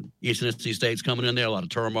question. East Tennessee State's coming in there, a lot of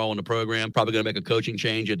turmoil in the program, probably going to make a coaching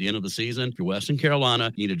change at the end of the season. you're Western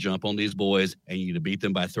Carolina, you need to jump on these boys and you need to beat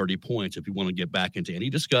them by 30 points if you want to get back into any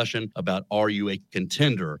discussion about are you a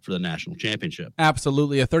contender for the national championship.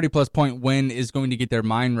 Absolutely. A 30-plus point win is going to get their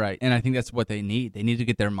mind right, and I think that's what they need. They need to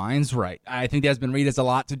get their minds right. I think Desmond Reed has a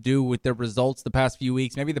lot to do with their results the past few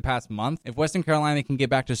weeks, maybe the past month. If Western Carolina can get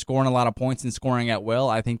back to scoring a lot of points and scoring at will,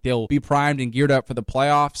 I think they'll be primed and geared up for the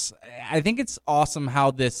playoffs. I think it's awesome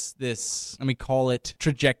how this let me call it,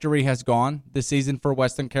 trajectory has gone this season for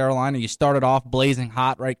Western Carolina. You started off blazing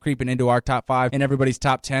hot, right, creeping into our top 5 and everybody's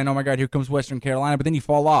top 10. Oh my God, here comes Western Carolina. But then you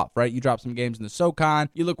fall off, right? You drop some games in the SoCon.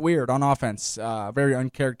 You look weird on offense. Very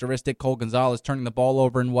uncharacteristic. Cole Gonzalez turning the ball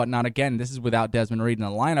over and whatnot. Again, this is without Desmond Reed in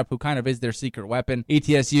the lineup, who kind of is their secret weapon.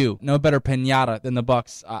 ETSU, no better pinata than the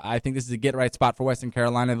Bucks. I think this is a get-right spot for Western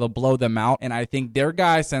Carolina. They'll blow them out. And I think their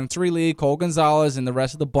guy, Sensory Lee, Cole Gonzalez, and the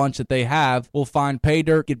rest of the bunch that they have will find pay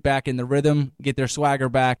dirt, get back in the rhythm, get their swagger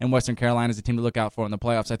back, and Western Carolina is a team to look out for in the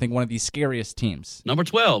playoffs. I think one of the scariest teams. Number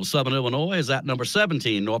 12, Southern Illinois is at number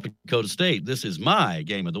 17, North Dakota State. This is my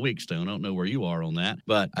game of the week, Stone. I don't know where you are on that,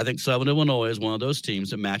 but I think Southern Illinois is one of those teams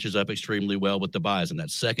that matches up extremely well with the Bison.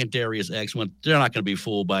 That secondary is excellent. They're not going to be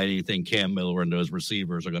fooled by anything Cam Miller and those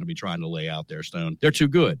receivers are going to be trying to lay out there, Stone. They're too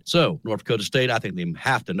good. So North Dakota State, I think they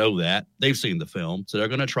have to know that. They've seen the film. So they're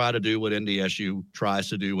going to try to do what NDSU tries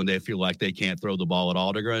to do when they feel like they can't throw the ball at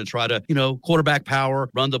all. They're going to try to, quarterback power,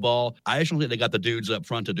 run the ball. I actually think they got the dudes up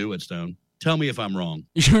front to do it, Stone. Tell me if I'm wrong.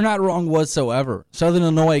 You're not wrong whatsoever. Southern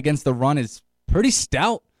Illinois against the run is pretty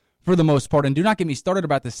stout for the most part. And do not get me started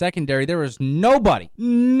about the secondary. There is nobody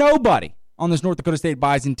on this North Dakota State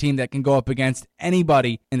Bison team that can go up against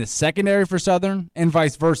anybody in the secondary for Southern and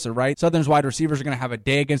vice versa, right? Southern's wide receivers are going to have a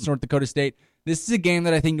day against North Dakota State. This is a game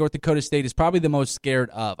that I think North Dakota State is probably the most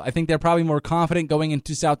scared of. I think they're probably more confident going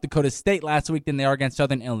into South Dakota State last week than they are against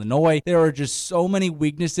Southern Illinois. There are just so many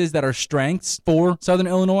weaknesses that are strengths for Southern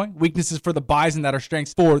Illinois, weaknesses for the Bison that are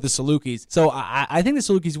strengths for the Salukis. So I think the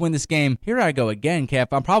Salukis win this game. Here I go again,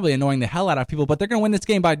 Cap. I'm probably annoying the hell out of people, but they're going to win this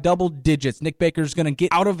game by double digits. Nick Baker's going to get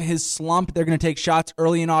out of his slump. They're going to take shots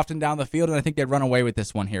early and often down the field, and I think they run away with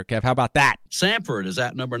this one here, Kev. How about that? Samford is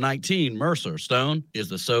at number 19, Mercer. Stone, is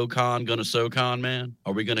the SoCon going to SoCon, man?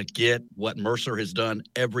 Are we going to get what Mercer has done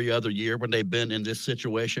every other year when they've been in this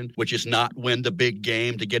situation, which is not win the big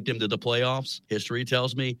game to get them to the playoffs? History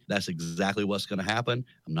tells me that's exactly what's going to happen.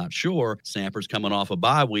 I'm not sure. Samford's coming off a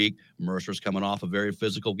bye week. Mercer's coming off a very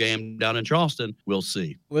physical game down in Charleston. We'll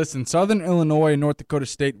see. Listen, Southern Illinois and North Dakota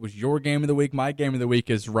State was your game of the week. My game of the week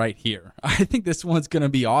is right here. I think this one's going to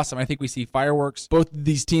be awesome. I think we see fireworks. Both of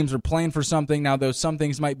these teams are playing for something. Now, though, some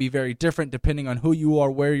things might be very different depending on who you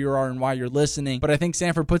are, where you are, and why you're listening. But I think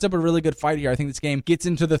Samford puts up a really good fight here. I think this game gets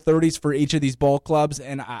into the 30s for each of these ball clubs,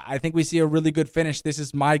 and I think we see a really good finish. This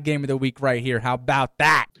is my game of the week right here. How about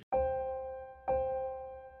that?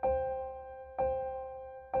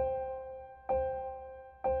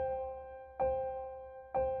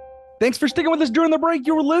 Thanks for sticking with us during the break.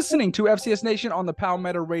 You were listening to FCS Nation on the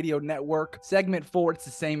Palmetto Radio Network. Segment 4, it's the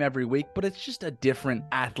same every week, but it's just a different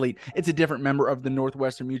athlete. It's a different member of the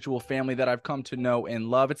Northwestern Mutual family that I've come to know and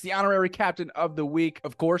love. It's the honorary captain of the week,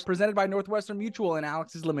 of course, presented by Northwestern Mutual and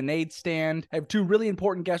Alex's Lemonade Stand. I have two really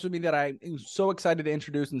important guests with me that I am so excited to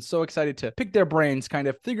introduce and so excited to pick their brains, kind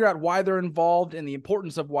of figure out why they're involved and the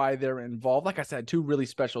importance of why they're involved. Like I said, two really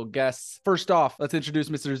special guests. First off, let's introduce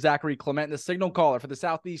Mr. Zachary Clement, the signal caller for the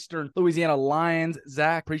Southeastern Louisiana Lions.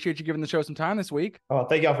 Zach, appreciate you giving the show some time this week. Oh,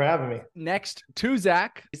 thank y'all for having me. Next to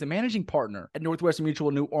Zach is the managing partner at Northwestern Mutual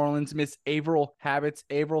New Orleans, Miss Avril Habits.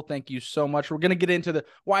 Avril, thank you so much. We're going to get into the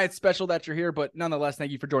why it's special that you're here, but nonetheless,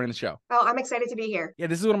 thank you for joining the show. Oh, I'm excited to be here. Yeah,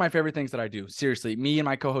 this is one of my favorite things that I do. Seriously, me and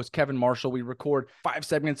my co-host Kevin Marshall, we record 5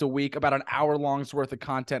 segments a week, about an hour long's worth of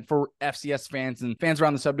content for FCS fans and fans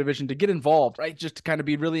around the subdivision to get involved, right? Just to kind of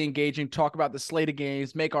be really engaging, talk about the slate of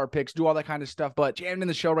games, make our picks, do all that kind of stuff. But jammed in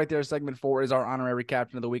the show right there, segment 4 is our honorary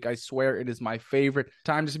captain of the week. I swear it is my favorite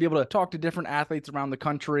time just to be able to talk to different athletes around the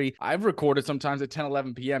country. I've recorded sometimes at 10,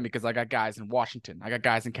 11 p.m. because I got guys in Washington. I got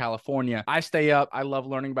guys in California. I stay up. I love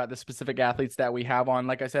learning about the specific athletes that we have on.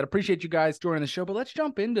 Like I said, appreciate you guys joining the show, but let's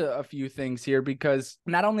jump into a few things here because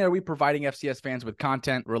not only are we providing FCS fans with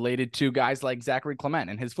content related to guys like Zachary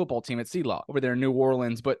Clement and his football team at C-Law over there in New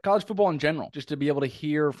Orleans, but college football in general, just to be able to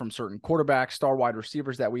hear from certain quarterbacks, star wide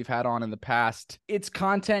receivers that we've had on in the past. It's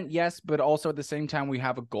content event, yes, but also at the same time, we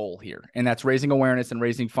have a goal here, and that's raising awareness and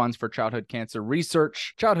raising funds for childhood cancer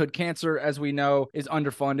research. Childhood cancer, as we know, is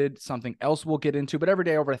underfunded, something else we'll get into, but every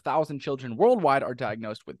day over 1,000 children worldwide are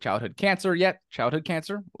diagnosed with childhood cancer, yet childhood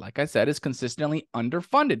cancer, like I said, is consistently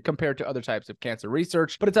underfunded compared to other types of cancer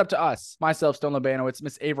research, but it's up to us, myself, Stone Labanowitz,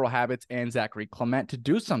 Miss Averill Habits, and Zachary Clement to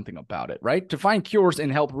do something about it, right? To find cures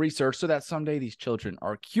and help research so that someday these children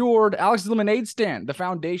are cured. Alex's Lemonade Stand, the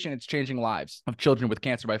foundation, it's changing lives of children with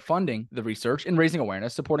cancer by funding the research and raising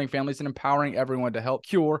awareness, supporting families, and empowering everyone to help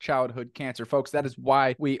cure childhood cancer. Folks, that is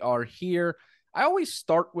why we are here. I always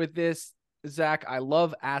start with this, Zach. I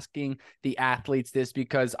love asking the athletes this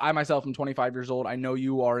because I myself am 25 years old. I know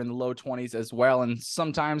you are in the low 20s as well. And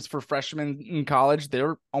sometimes for freshmen in college,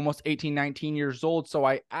 they're almost 18, 19 years old. So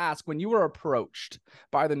I ask, when you were approached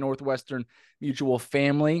by the Northwestern Mutual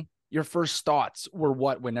family, your first thoughts were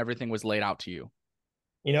what when everything was laid out to you?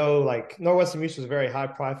 Like Northwestern Mutual is a very high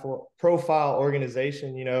profile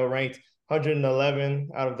organization, ranked 111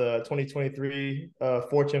 out of the 2023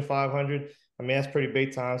 Fortune 500. I mean, that's pretty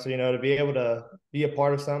big time. So, to be able to be a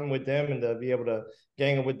part of something with them and to be able to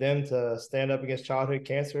gang up with them to stand up against childhood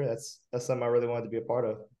cancer, that's something I really wanted to be a part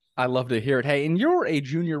of. I love to hear it. Hey, and you're a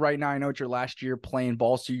junior right now. I know it's your last year playing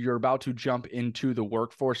ball, so you're about to jump into the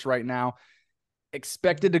workforce right now.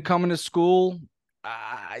 Expected to come into school.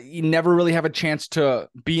 You never really have a chance to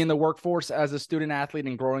be in the workforce as a student athlete,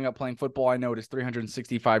 and growing up playing football, I know it is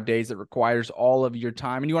 365 days. It requires all of your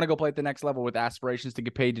time, and you want to go play at the next level with aspirations to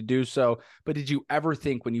get paid to do so. But did you ever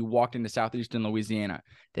think when you walked into Southeastern Louisiana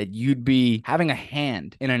that you'd be having a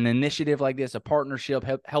hand in an initiative like this, a partnership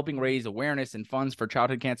helping raise awareness and funds for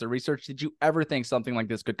childhood cancer research? Did you ever think something like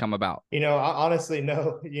this could come about? I honestly,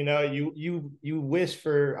 no. You wish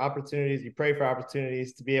for opportunities, you pray for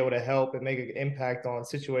opportunities to be able to help and make an impact on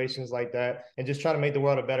situations like that and just try to make the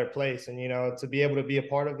world a better place. And, to be able to be a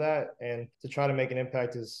part of that and to try to make an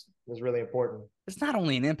impact is really important. It's not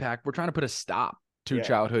only an impact, we're trying to put a stop to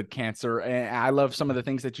childhood cancer. And I love some of the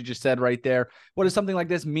things that you just said right there. What does something like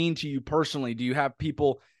this mean to you personally? Do you have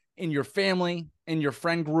people in your family, in your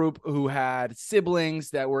friend group who had siblings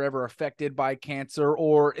that were ever affected by cancer?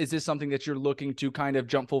 Or is this something that you're looking to kind of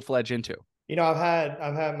jump full-fledged into? I've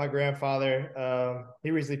had my grandfather,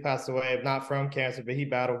 he recently passed away, not from cancer, but he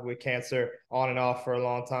battled with cancer on and off for a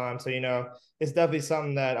long time. So, it's definitely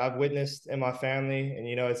something that I've witnessed in my family. And,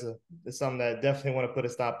 it's something that I definitely want to put a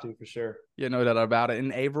stop to for sure. Yeah, no doubt about it.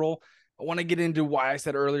 And Averill, I want to get into why I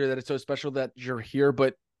said earlier that it's so special that you're here,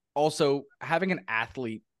 but also having an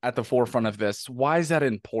athlete at the forefront of this, why is that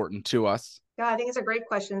important to us? Yeah, I think it's a great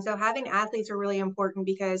question. So having athletes are really important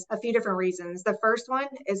because a few different reasons. The first one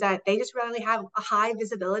is that they just really have a high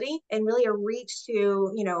visibility and really a reach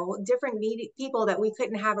to, different people that we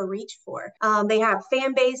couldn't have a reach for. They have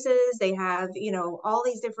fan bases, they have, all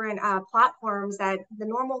these different platforms that the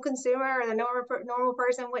normal consumer or the normal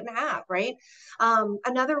person wouldn't have, right?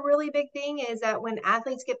 Another really big thing is that when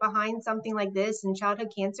athletes get behind something like this in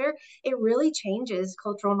childhood cancer, it really changes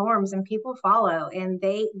cultural norms and people follow and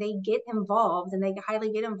they get involved. And they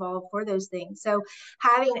highly get involved for those things. So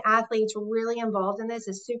having athletes really involved in this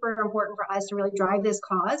is super important for us to really drive this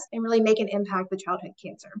cause and really make an impact with childhood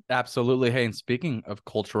cancer. Absolutely. Hey, and speaking of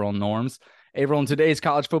cultural norms, Averill, in today's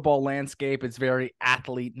college football landscape, it's very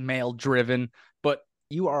athlete, male driven, but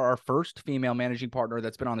you are our first female managing partner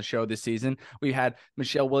that's been on the show this season. We had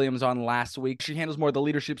Michelle Williams on last week. She handles more of the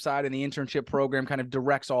leadership side and the internship program, kind of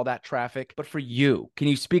directs all that traffic. But for you, can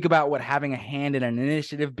you speak about what having a hand in an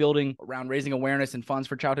initiative building around raising awareness and funds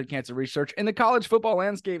for childhood cancer research in the college football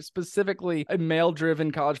landscape, specifically a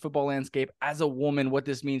male-driven college football landscape, as a woman, what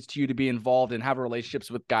this means to you to be involved and have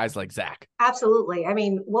relationships with guys like Zach? Absolutely. I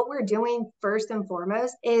mean, what we're doing first and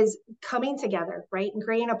foremost is coming together, right? And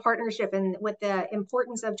creating a partnership and with the importance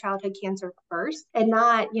of childhood cancer first and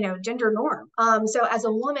not, gender norm. So as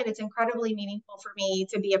a woman, it's incredibly meaningful for me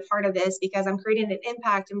to be a part of this because I'm creating an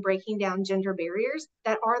impact and breaking down gender barriers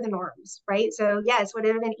that are the norms, right? So yes, would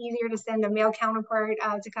it have been easier to send a male counterpart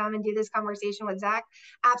to come and do this conversation with Zach?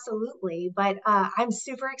 Absolutely. But I'm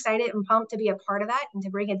super excited and pumped to be a part of that and to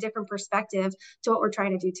bring a different perspective to what we're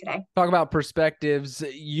trying to do today. Talk about perspectives.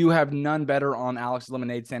 You have none better on Alex's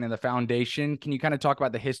Lemonade Stand and the foundation. Can you kind of talk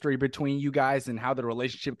about the history between you guys and how the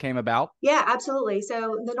relationship came about? Yeah, absolutely.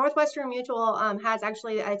 So the Northwestern Mutual has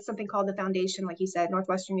actually something called the foundation, like you said,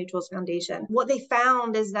 Northwestern Mutual's foundation. What they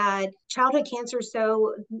found is that childhood cancer is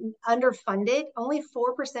so underfunded. Only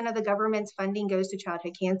 4% of the government's funding goes to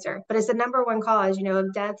childhood cancer, but it's the number one cause,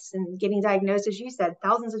 of deaths and getting diagnosed. As you said,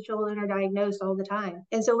 thousands of children are diagnosed all the time.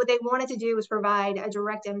 And so what they wanted to do was provide a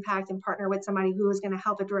direct impact and partner with somebody who was going to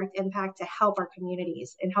help a direct impact to help our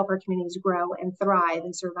communities and help our communities grow and thrive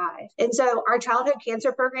and survive. And so our childhood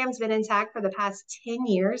cancer program's been intact for the past 10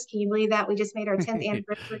 years. Can you believe that? We just made our 10th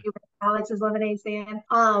anniversary with Alex's Lemonade Stand.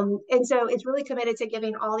 And so it's really committed to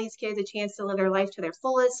giving all these kids a chance to live their life to their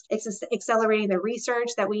fullest. It's accelerating the research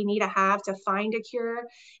that we need to have to find a cure.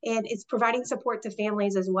 And it's providing support to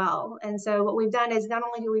families as well. And so what we've done is not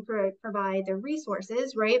only do we provide the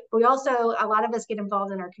resources, right? But we also, a lot of us get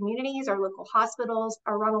involved in our communities, our local hospitals,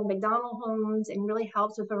 our Ronald McDonald homes, and really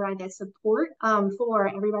helps to provide that support for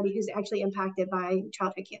everybody who's actually impacted by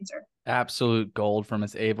childhood cancer. Absolute gold from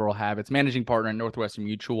Ms. Averill Habits, managing partner at Northwestern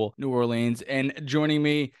Mutual, New Orleans. And joining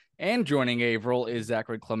me and joining Averill is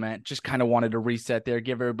Zachary Clement. Just kind of wanted to reset there,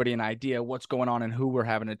 give everybody an idea what's going on and who we're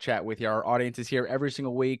having a chat with. Our audience is here every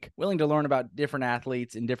single week, willing to learn about different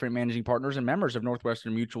athletes and different managing partners and members of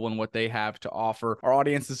Northwestern Mutual and what they have to offer. Our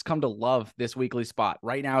audience has come to love this weekly spot.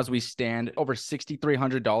 Right now, as we stand, over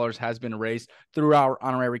 $6,300 has been raised through our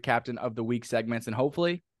Honorary Captain of the Week segments, and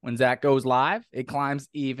hopefully when Zach goes live, it climbs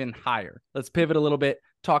even higher. Let's pivot a little bit,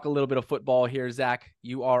 talk a little bit of football here. Zach,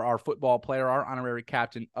 you are our football player, our honorary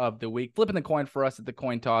captain of the week. Flipping the coin for us at the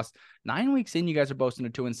coin toss. 9 weeks in, you guys are boasting a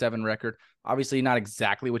 2-7 record. Obviously not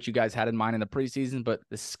exactly what you guys had in mind in the preseason, but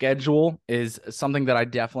the schedule is something that I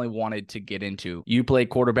definitely wanted to get into. You play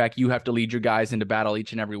quarterback. You have to lead your guys into battle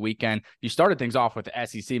each and every weekend. You started things off with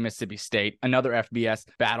SEC, Mississippi State, another FBS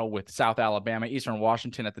battle with South Alabama. Eastern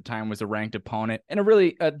Washington at the time was a ranked opponent, and a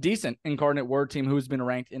really decent Incarnate Word team who's been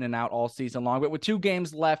ranked in and out all season long. But with 2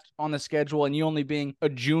 games left on the schedule and you only being a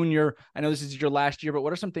junior, I know this is your last year, but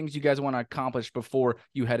what are some things you guys want to accomplish before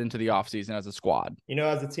you head into the offseason as a squad?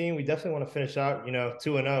 As a team, we definitely want to finish out, 2-0.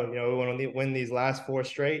 We want to win these last 4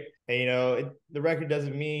 straight. And, the record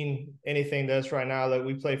doesn't mean anything to us right now. That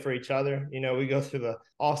we play for each other. We go through the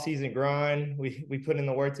off-season grind. We put in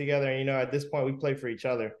the work together. And, at this point, we play for each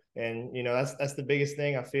other. And, that's the biggest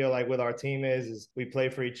thing I feel like with our team is we play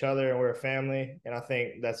for each other and we're a family. And I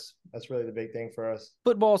think that's really the big thing for us.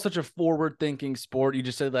 Football is such a forward-thinking sport. You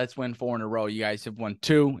just said let's win 4 in a row. You guys have won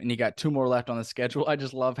 2, and you got 2 more left on the schedule. I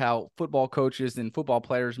just love how football coaches and football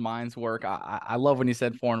players' minds work. I love when you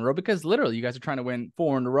said 4 in a row because literally you guys are trying to win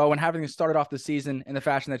 4 in a row. And having started off the season in the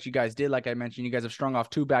fashion that you guys did, like I mentioned, you guys have strung off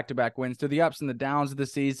 2 back-to-back wins through the ups and the downs of the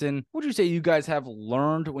season. What would you say you guys have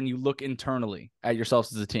learned when you look internally at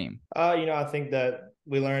yourselves as a team? I think that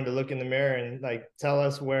we learned to look in the mirror and tell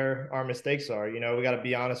us where our mistakes are. We got to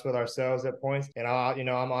be honest with ourselves at points. And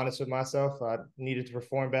I'm honest with myself. I needed to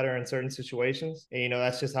perform better in certain situations. And,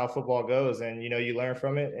 that's just how football goes. And, you learn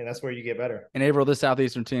from it, and that's where you get better. And Averill, this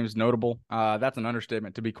Southeastern team is notable. That's an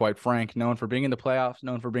understatement, to be quite frank. Known for being in the playoffs,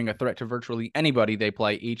 known for being a threat to virtually anybody they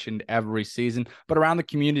play each and every season. But around the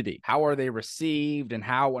community, how are they received and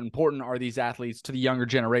how important are these athletes to the younger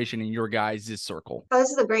generation in your guys' circle? Oh, this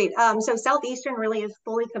is great. So Southeastern really is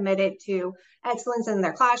fully committed to excellence in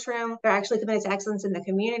their classroom. They're actually committed to excellence in the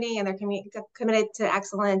community, and they're committed to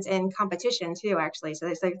excellence in competition too, actually. So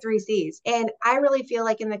there's 3 C's. And I really feel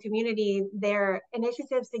like in the community, their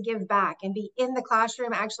initiatives to give back and be in the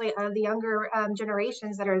classroom actually of the younger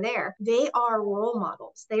generations that are there, they are role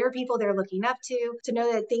models. They are people they're looking up to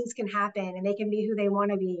know that things can happen and they can be who they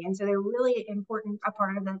want to be. And so they're really important, a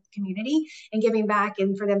part of the community and giving back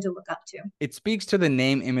and for them to look up to. It speaks to the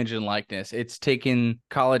name, image, and likeness. It's taken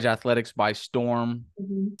college athletics by storm.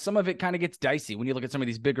 Mm-hmm. Some of it kind of gets dicey when you look at some of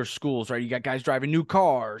these bigger schools, right? You got guys driving new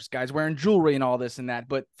cars, guys wearing jewelry and all this and that.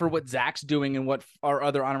 But for what Zach's doing and what our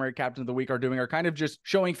other honorary captains of the week are doing are kind of just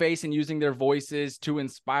showing face and using their voices to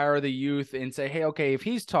inspire the youth and say, hey, okay, if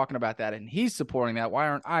he's talking about that and he's supporting that, why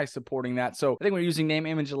aren't I supporting that? So I think we're using name,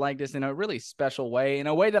 image, and likeness in a really special way, in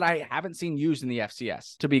a way that I haven't seen used in the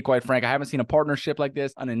FCS. To be quite frank, I haven't seen a partnership like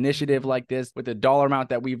this, an initiative like this with the dollar amount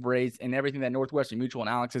that we've raised and everything that Northwestern Mutual and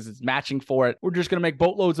Alex is matching for it. We're just going to make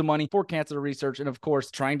boatloads of money for cancer research and, of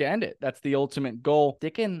course, trying to end it. That's the ultimate goal.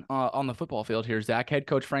 Sticking on the football field here, Zach, head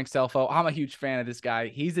coach Frank Scelfo. I'm a huge fan of this guy.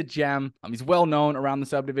 He's a gem. He's well known around the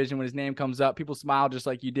subdivision. When his name comes up, people smile just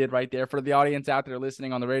like you did right there. For the audience out there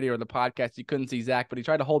listening on the radio or the podcast, you couldn't see Zach, but he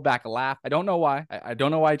tried to hold back a laugh. I don't know why. I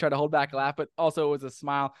don't know why he tried to hold back a laugh, but also it was a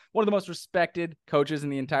smile. One of the most respected coaches in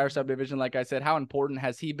the entire subdivision. Like I said, how important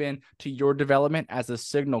has he been to your development as a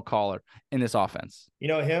signal caller in this offense?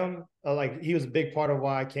 Him like he was a big part of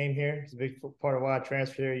why I came here. He's a big part of why I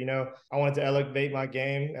transferred. I wanted to elevate my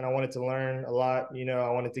game and I wanted to learn a lot. I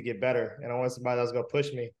wanted to get better and I wanted somebody that was going to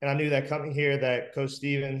push me. And I knew that coming here, that Coach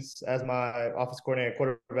Stevens, as my offense coordinator,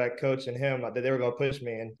 quarterback coach, and him, that they were going to push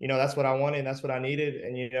me. And, that's what I wanted. And that's what I needed.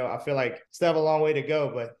 And, I feel like still have a long way to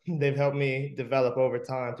go, but they've helped me develop over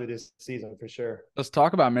time through this season for sure. Let's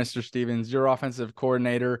talk about Mr. Stevens, your offensive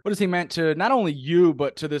coordinator. What has he meant to not only you,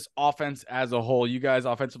 but to this offense as a whole? You guys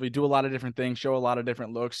offensively do a lot of different things, show a lot of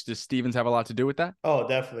different looks. Does Stevens have a lot to do with that? Oh,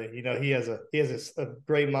 definitely. He has a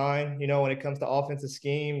great mind, when it comes to offensive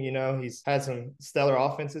scheme. He's had some stellar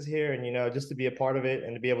offenses here, and, just to be a part of it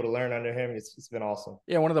and to be able to learn under him, it's been awesome.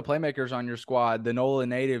 Yeah, one of the playmakers on your squad, the NOLA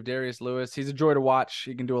native, Darius Lewis, he's a joy to watch.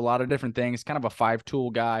 He can do a lot of different things, kind of a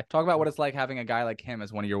five-tool guy. Talk about what it's like having a guy like him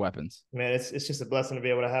as one of your weapons. Man, it's just a blessing to be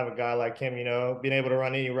able to have a guy like him, being able to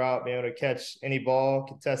run any route, being able to catch any ball,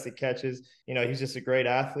 contested catches. He's just a great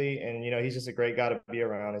athlete, and, he's just a great guy to be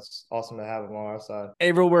around. It's awesome to have him on our side.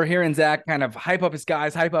 Averill, we're hearing Zach kind of hype up his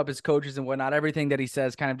guys, hype up his coaches and whatnot. Everything that he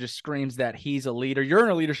says kind of just screams that he's a leader. You're in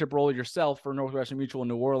a leadership role yourself for Northwestern Mutual in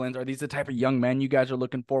New Orleans. Are these the type of young men you guys are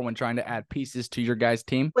looking for when trying to add pieces to your guys'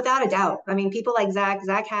 team? Without a doubt. I mean, people like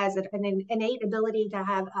Zach has an innate ability to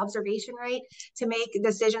have observation, right? To make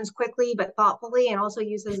decisions quickly, but thoughtfully, and also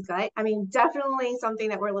use his gut. I mean, definitely something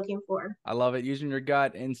that we're looking for. I love it. Using your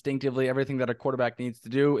gut instinctively, everything that a quarterback needs to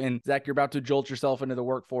do. And Zach, you're about to jolt yourself into the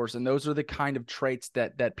workforce. And those are the kind of traits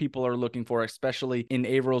that people are looking for, especially in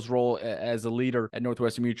Averill's role as a leader at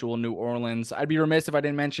Northwestern Mutual New Orleans. I'd be remiss if I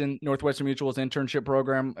didn't mention Northwestern Mutual's internship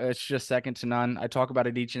program. It's just second to none. I talk about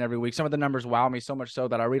it each and every week. Some of the numbers wow me so much so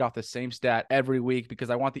that I read off the same stat every week because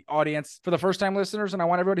I want the audience, for the first-time listeners, and I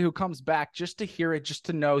want everybody who comes back just to hear it, just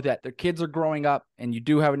to know that their kids are growing up and you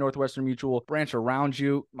do have a Northwestern Mutual branch around you.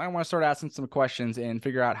 You might want to start asking some questions and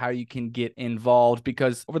figure out how you can get involved,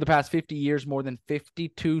 because over the past 50 years, more than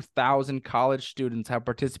 52,000 college students have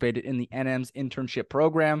participated in the NM's internship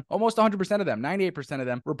program. Almost 100% of them, 98% of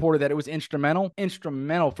them, reported that it was instrumental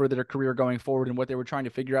for their career going forward and what they were trying to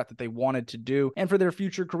figure out that they wanted to do, and for their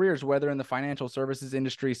future careers, whether in the financial services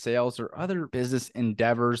industry, sales, or other business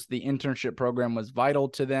endeavors. The internship program was vital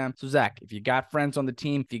to them. So Zach, if you got friends on the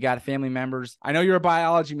team, if you got family members, I know you're a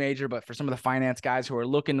biology major, but for some of the finance guys who are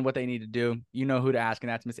looking at what they need to do, you know who to ask, and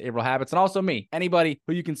that's Miss Averill Habits, and also me. Anybody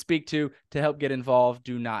who you can speak to help get involved,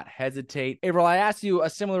 do not hesitate. Averill, I asked you a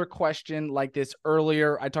similar question like this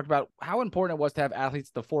earlier. I talked about how important it was to have athletes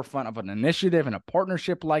at the forefront of an initiative and a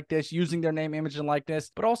partnership like this, using their name, image, and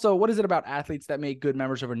likeness. But also, what is it about athletes that make good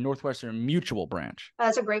members of a Northwestern Mutual branch?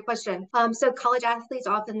 That's a great question. So college athletes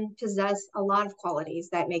often possess a lot of qualities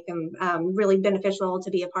that make them really beneficial to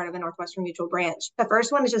be a part of a Northwestern Mutual branch. The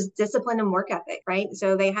first one is just discipline and work ethic, right?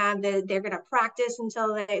 So they're going to practice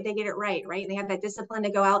until they get it right? And they have that discipline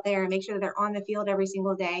to go out there and make sure that they're on the field every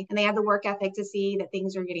single day. And they have the work ethic to see that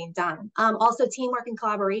things are getting done. Also teamwork and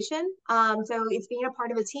collaboration. So it's being a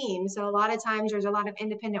part of a team. So a lot of times there's a lot of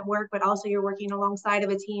independent work, but also you're working alongside of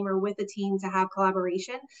a team or with a team to have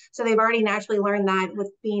collaboration. So they've already naturally learned that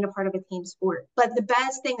with being a part of a team sport. But the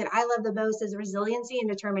best thing that I love the most is resiliency and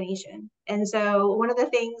determination. And so one of the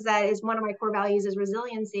things that is one of my core values is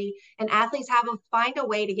resiliency, and athletes find a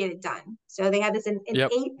way to get it done. So they have this innate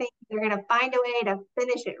thing. They're going to find a way to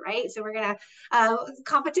finish it, right? So we're going to,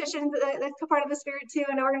 competition, that's part of the spirit too.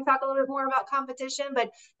 And we're going to talk a little bit more about competition, but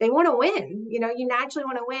they want to win. You naturally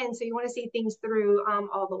want to win. So you want to see things through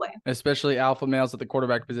all the way. Especially alpha males at the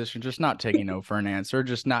quarterback position, just not taking no for an answer,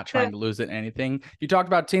 just not trying to lose at anything. You talked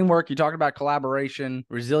about teamwork. You talked about collaboration,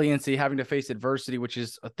 resiliency, having to face adversity, which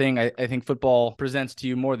is a thing I think football presents to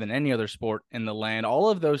you more than any other sport in the land. All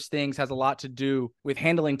of those things has a lot to do with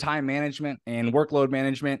handling time management and workload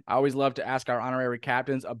management. I always love to ask our honorary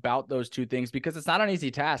captains about those two things because it's not an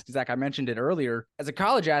easy task. Zach, I mentioned it earlier. As a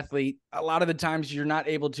college athlete, a lot of the times you're not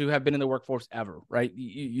able to have been in the workforce ever, right?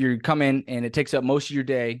 You come in and it takes up most of your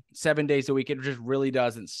day, 7 days a week. It just really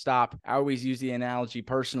doesn't stop. I always use the analogy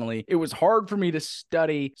personally. It was hard for me to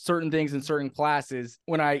study certain things in certain classes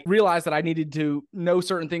when I realized that I needed to know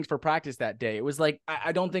certain things for practice that day. It was like,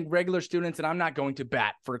 I don't think regular students, and I'm not going to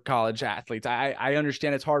bat for college athletes. I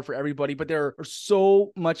understand it's hard for everybody, but there are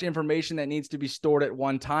so much information that needs to be stored at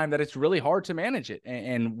one time that it's really hard to manage it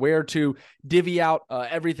and where to divvy out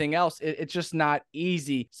everything else. It's just not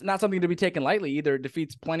easy. It's not something to be taken lightly either. It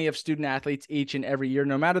defeats plenty of student athletes each and every year,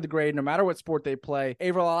 no matter the grade, no matter what sport they play.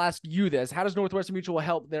 Averill, I'll ask you this. How does Northwestern Mutual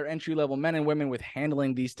help their entry-level men and women with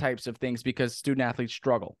handling these types of things because student athletes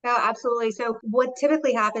struggle? No, absolutely. So what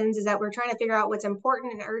typically happens is that we're trying to figure out what's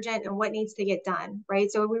important and urgent and what needs to get done, right?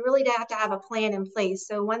 So we really have to have a plan in place.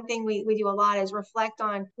 So one thing we do a lot is reflect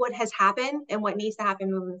on what has happened and what needs needs to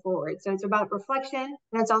happen moving forward. So it's about reflection,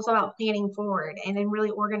 and it's also about planning forward and then really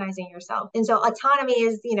organizing yourself. And so autonomy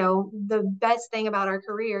is, the best thing about our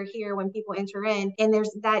career here when people enter in, and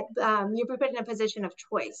there's that you're put in a position of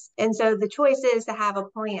choice. And so the choice is to have a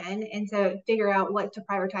plan and to figure out what to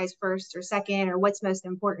prioritize first or second or what's most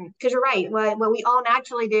important. Because you're right, what we all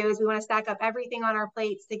naturally do is we want to stack up everything on our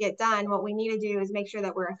plates to get done. What we need to do is make sure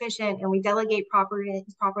that we're efficient and we delegate properly and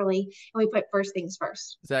we put first things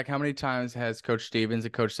first. Zach, how many times has Coach Stevens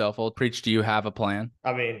and Coach Seffold preached, do you have a plan?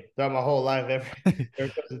 I mean, throughout my whole life, every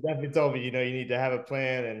coach has definitely told me, you need to have a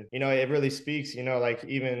plan. And, it really speaks, like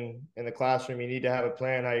even in the classroom, you need to have a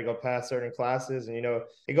plan, how you go past certain classes. And,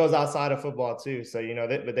 it goes outside of football too. So,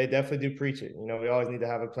 but they definitely do preach it. We always need to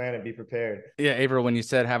have a plan and be prepared. Yeah, Averill, when you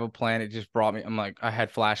said have a plan, it just brought me, I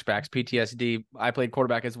had flashbacks, PTSD. I played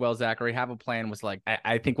quarterback as well, Zachary. Have a plan was like,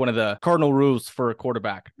 I think one of the cardinal rules for a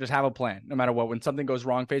quarterback, just have a plan, no matter what. When something goes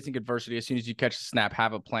wrong, facing adversity, as soon as you catch the snap,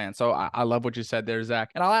 have a plan. So I love what you said there,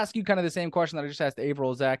 Zach. And I'll ask you kind of the same question that I just asked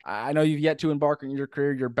Averill, Zach. I know you've yet to embark on your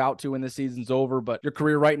career. You're about to when the season's over, but your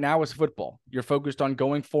career right now is football. You're focused on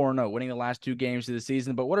going 4-0, winning the last 2 games of the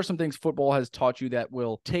season. But what are some things football has taught you that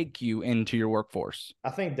will take you into your workforce?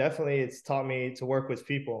 I think definitely it's taught me to work with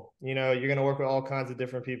people. You're going to work with all kinds of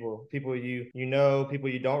different people people people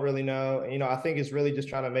you don't really know. I think it's really just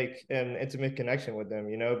trying to make an intimate connection with them,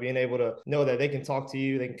 being able to know that they can talk to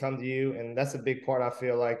you, they can come to you. And that's a big part, I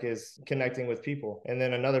feel like, is connecting with people. And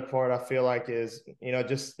then another part I feel like is,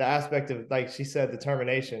 just the aspect of, like she said,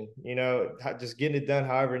 determination, just getting it done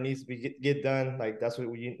however it needs to be get done. Like that's what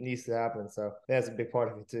needs to happen. So that's a big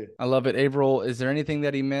part of it too. I love it. Averill, is there anything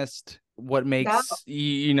that he missed? What makes,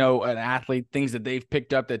 an athlete, things that they've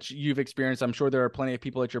picked up that you've experienced? I'm sure there are plenty of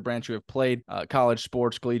people at your branch who have played college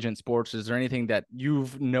sports, collegiate sports. Is there anything that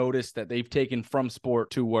you've noticed that they've taken from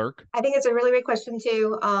sport to work? I think it's a really great question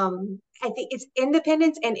too. I think it's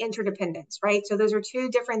independence and interdependence, right? So those are 2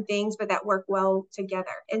 different things, but that work well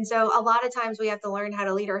together. And so a lot of times we have to learn how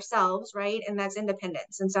to lead ourselves, right? And that's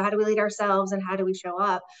independence. And so how do we lead ourselves and how do we show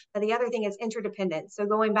up? But the other thing is interdependence. So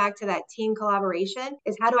going back to that team collaboration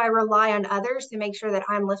is, how do I rely on others to make sure that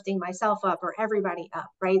I'm lifting myself up or everybody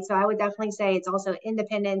up, right? So I would definitely say it's also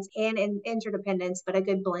independence and interdependence, but a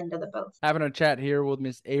good blend of the both. Having a chat here with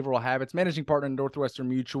Miss Averill Habits, managing partner in Northwestern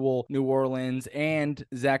Mutual, New Orleans, and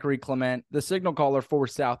Zachary Clement, the signal caller for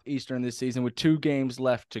Southeastern this season with 2 games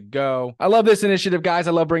left to go. I love this initiative, guys.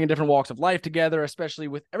 I love bringing different walks of life together, especially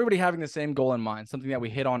with everybody having the same goal in mind, something that we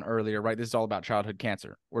hit on earlier, right? This is all about childhood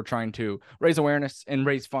cancer. We're trying to raise awareness and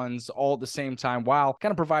raise funds all at the same time while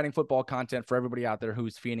kind of providing football content for everybody out there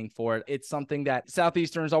who's fiending for it. It's something that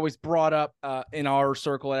Southeastern has always brought up in our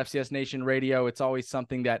circle at FCS Nation Radio. It's always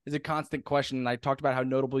something that is a constant question. And I talked about how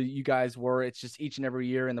notable you guys were. It's just each and every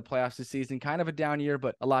year in the playoffs this season, kind of a down year,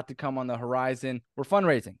 but a lot to come on the horizon. We're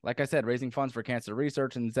fundraising, like I said, raising funds for cancer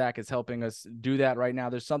research, and Zach is helping us do that right now.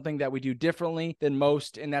 There's something that we do differently than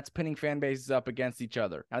most, and that's pinning fan bases up against each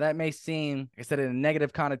other. Now that may seem, like I said, in a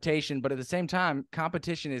negative connotation, but at the same time,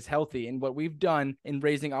 competition is healthy. And what we've done in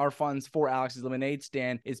raising our funds for Alex's Lemonade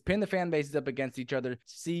Stand is pin the fan bases up against each other,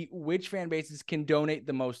 see which fan bases can donate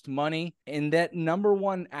the most money, and that number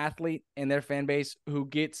one athlete in their fan base who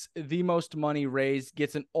gets the most money raised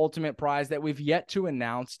gets an ultimate prize that we've yet to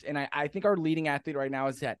announce. And I think our leading athlete right now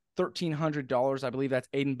is at $1,300. I believe that's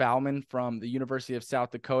Aiden Bauman from the University of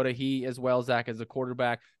South Dakota. He as well, Zach, as a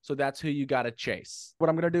quarterback. So that's who you got to chase. What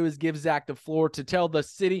I'm going to do is give Zach the floor to tell the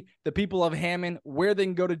city, the people of Hammond, where they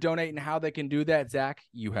can go to donate and how they can do that. Zach,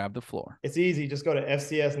 you have the floor. It's easy. Just go to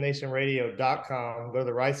fcsnationradio.com. Go to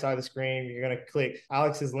the right side of the screen. You're going to click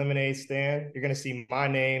Alex's Lemonade Stand. You're going to see my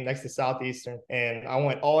name next to Southeastern. And I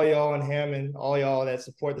want all y'all in Hammond, all y'all that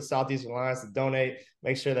support the Southeastern Lions to donate.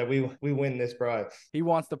 Make sure that we win this prize. He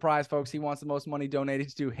wants the prize, folks. He wants the most money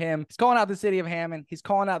donated to him. He's calling out the city of Hammond. He's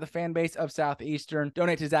calling out the fan base of Southeastern.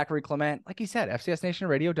 Donate to Zachary Clement. Like he said,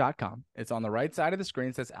 FCSNationRadio.com. It's on the right side of the screen.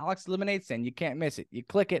 It says Alex Lemonade Stand. You can't miss it. You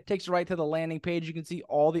click it. Takes you right to the landing page. You can see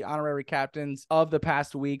all the honorary captains of the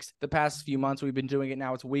past weeks, the past few months. We've been doing it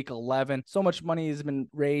now. It's week 11. So much money has been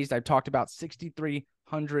raised. I've talked about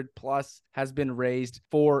 6,300 plus has been raised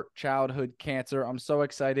for childhood cancer. I'm so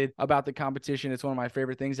excited about the competition. It's one of my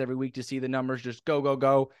favorite things every week to see the numbers just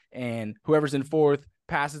go, and whoever's in fourth,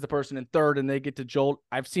 passes the person in third and they get to jolt.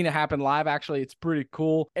 I've seen it happen live. Actually, it's pretty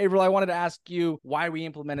cool. Averill, I wanted to ask you why we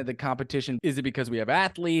implemented the competition. Is it because we have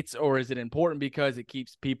athletes, or is it important because it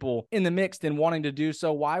keeps people in the mix and wanting to do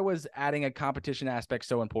so? Why was adding a competition aspect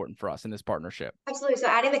so important for us in this partnership? Absolutely. So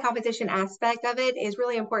adding the competition aspect of it is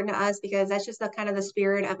really important to us because that's just the kind of the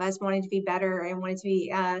spirit of us wanting to be better and wanting to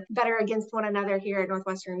be better against one another here at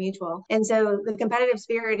Northwestern Mutual. And so the competitive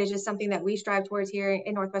spirit is just something that we strive towards here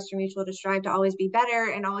in Northwestern Mutual, to strive to always be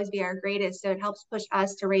better and always be our greatest. So it helps push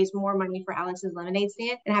us to raise more money for Alex's Lemonade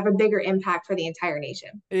Stand and have a bigger impact for the entire nation.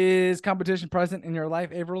 Is competition present in your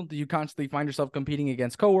life, Averill? Do you constantly find yourself competing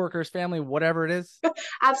against coworkers, family, whatever it is?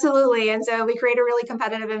 Absolutely. And so we create a really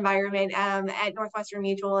competitive environment at Northwestern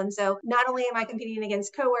Mutual. And so not only am I competing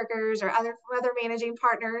against coworkers or other managing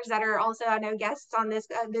partners that are also, I know, guests on this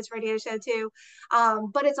radio show too,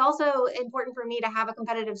 but it's also important for me to have a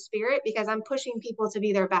competitive spirit because I'm pushing people to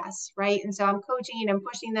be their best, right? And so I'm coaching and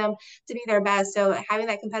pushing them to be their best. So having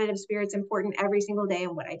that competitive spirit is important every single day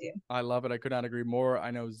in what I do. I love it. I could not agree more.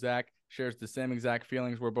 I know Zach shares the same exact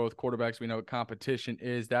feelings. We're both quarterbacks. We know what competition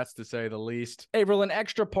is. That's to say the least. Averill, an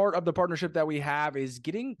extra part of the partnership that we have is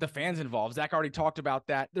getting the fans involved. Zach already talked about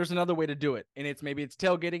that. There's another way to do it. And maybe it's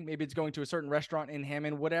tailgating. Maybe it's going to a certain restaurant in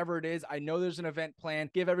Hammond, whatever it is. I know there's an event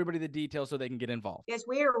planned. Give everybody the details so they can get involved. Yes,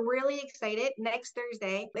 we are really excited. Next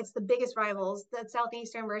Thursday, it's the biggest rivals, the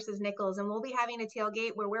Southeastern versus Nichols. And we'll be having a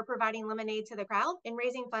tailgate where we're providing lemonade to the crowd and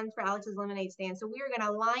raising funds for Alex's Lemonade Stand. So we are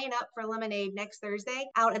going to line up for lemonade next Thursday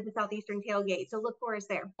out at the Southeastern tailgate. So look for us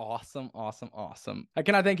there. Awesome. I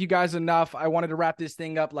cannot thank you guys enough. I wanted to wrap this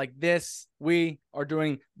thing up like this. We are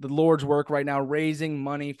doing the Lord's work right now, raising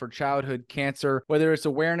money for childhood cancer, whether it's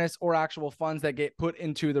awareness or actual funds that get put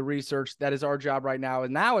into the research. That is our job right now.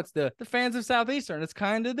 And now it's the fans of Southeastern. It's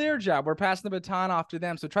kind of their job. We're passing the baton off to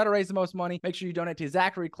them. So try to raise the most money. Make sure you donate to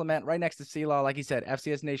Zachary Clement right next to C-Law. Like he said,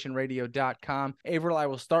 FCSNationRadio.com. Averill, I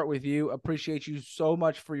will start with you. Appreciate you so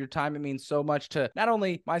much for your time. It means so much to not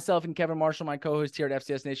only myself and Kevin Marshall, my co-host here at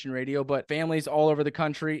FCS Nation Radio, but families all over the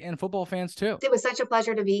country and football fans too. It was such a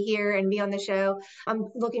pleasure to be here and be on the show. I'm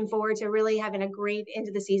looking forward to really having a great end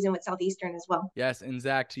of the season with Southeastern as well. Yes, and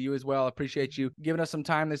Zach, to you as well. Appreciate you giving us some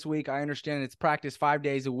time this week. I understand it's practice 5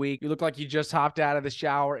 days a week. You look like you just hopped out of the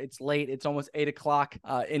shower. It's late. It's almost 8 o'clock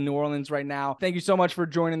in New Orleans right now. Thank you so much for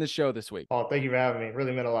joining the show this week. Oh, thank you for having me. It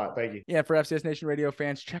really meant a lot. Thank you. Yeah, for FCS Nation Radio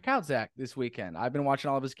fans, check out Zach this weekend. I've been watching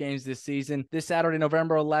all of his games this season. This Saturday,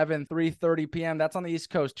 November 11th, 3:30 p.m. That's on the East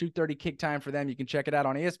Coast, 2:30 kick time for them. You can check it out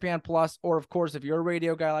on ESPN Plus, or of course, if you're a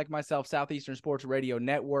radio guy like myself, Southeastern Sports Radio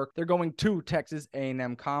Network. They're going to Texas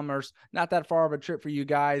A&M Commerce. Not that far of a trip for you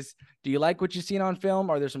guys. Do you like what you've seen on film?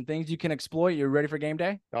 Are there some things you can exploit? You ready for game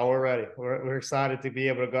day? Oh, we're ready. We're excited to be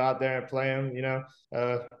able to go out there and play them,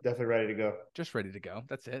 definitely ready to go. Just ready to go.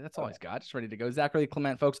 That's it. That's all he's got. Just ready to go. Zachary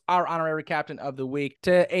Clement, folks, our honorary captain of the week.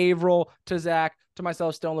 To Averill, to Zach, to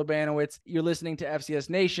myself, Stone Lubanowitz. You're listening to FCS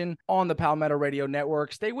Nation on the Palmetto Radio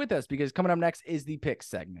Network. Stay with us because coming up next is the Pick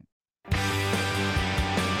segment.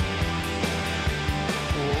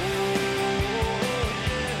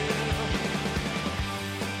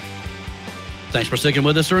 Thanks for sticking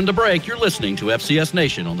with us during the break. You're listening to FCS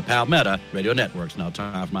Nation on the Palmetto Radio Network. It's now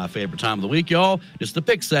time for my favorite time of the week, y'all. It's the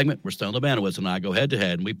Pick segment where Stone Lubanowitz and I go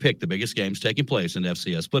head-to-head, and we pick the biggest games taking place in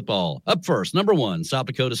FCS football. Up first, number 1, South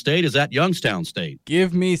Dakota State is at Youngstown State.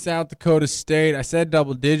 Give me South Dakota State. I said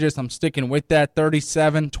double digits. I'm sticking with that.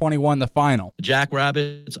 37-21 the final. The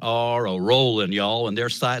Jackrabbits are a-rolling, y'all, and their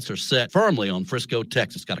sights are set firmly on Frisco,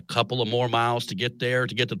 Texas. Got a couple of more miles to get there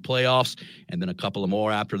to get to the playoffs, and then a couple of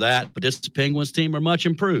more after that. But this Penguins team are much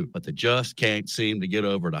improved, but they just can't seem to get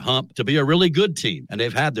over the hump to be a really good team. And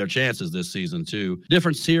they've had their chances this season, too.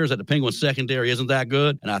 Difference here is that the Penguins secondary isn't that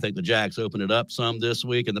good, and I think the Jags open it up some this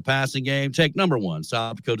week in the passing game. Take number 1,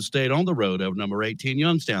 South Dakota State on the road over number 18,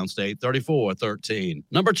 Youngstown State, 34-13.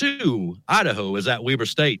 Number 2, Idaho is at Weber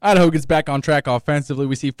State. Idaho gets back on track offensively.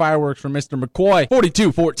 We see fireworks from Mr. McCoy.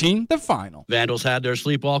 42-14, the final. Vandals had their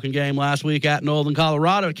sleepwalking game last week at Northern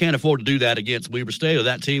Colorado. Can't afford to do that against Weber State, or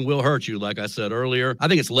that team will hurt you, like I said earlier. I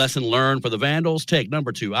think it's lesson learned for the Vandals. Take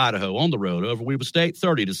number 2, Idaho on the road over Weber State,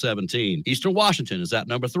 30-17. Eastern Washington is at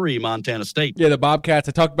number 3, Montana State. Yeah, the Bobcats,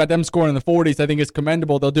 I talked about them scoring in the 40s. I think it's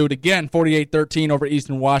commendable. They'll do it again, 48-13 over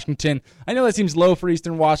Eastern Washington. I know that seems low for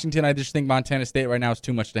Eastern Washington. I just think Montana State right now is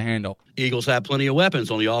too much to handle. Eagles have plenty of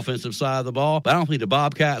weapons on the offensive side of the ball, but I don't think the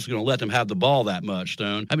Bobcats are going to let them have the ball that much,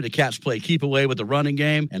 Stone. I mean, the Cats play keep away with the running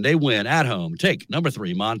game, and they win at home. Take number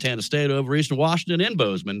 3, Montana State over Eastern Washington in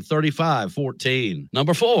Bozeman, 35-14. 14.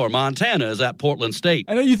 Number 4, Montana is at Portland State.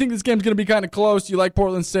 I know you think this game's going to be kind of close. You like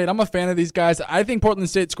Portland State. I'm a fan of these guys. I think Portland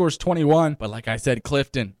State scores 21. But like I said,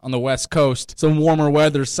 Clifton on the West Coast. Some warmer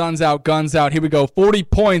weather. Sun's out, guns out. Here we go. 40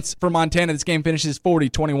 points for Montana. This game finishes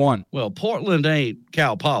 40-21. Well, Portland ain't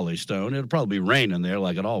Cal Poly, Stone. It'll probably be raining there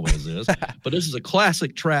like it always is. But this is a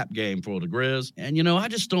classic trap game for the Grizz. And, I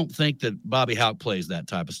just don't think that Bobby Hauck plays that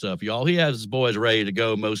type of stuff, y'all. He has his boys ready to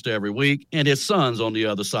go most every week, and his son's on the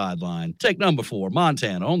other sideline. Take number 4,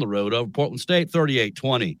 Montana, on the road over Portland State,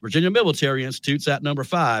 38-20. Virginia Military Institute's at number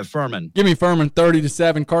 5, Furman. Give me Furman,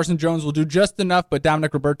 30-7. Carson Jones will do just enough, but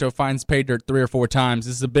Dominic Roberto finds pay dirt 3 or 4 times.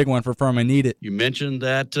 This is a big one for Furman. Need it. You mentioned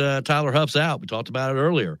that Tyler Huff's out. We talked about it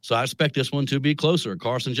earlier. So I expect this one to be closer.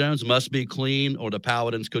 Carson Jones must be clean, or the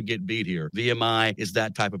Paladins could get beat here. VMI is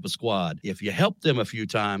that type of a squad. If you help them a few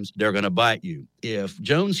times, they're going to bite you. If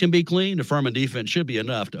Jones can be clean, the Furman defense should be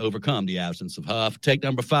enough to overcome the absence of Huff. Take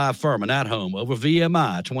number 5, Furman, at home over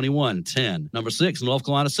VMI, 21-10. Number 6, North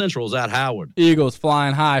Carolina Central is at Howard. Eagles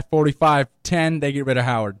flying high, 45-10. They get rid of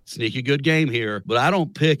Howard. Sneaky good game here, but I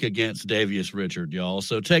don't pick against Davius Richard, y'all.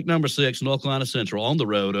 So take number 6, North Carolina Central, on the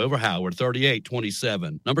road over Howard,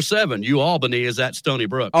 38-27. Number 7, Albany is at Stony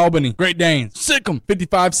Brook. Albany, Great Danes, sick 'em,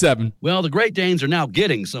 55-7. Well, the Great Danes are now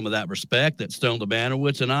getting some of that respect that Stone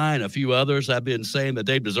Labanowitz and I and a few others have been saying that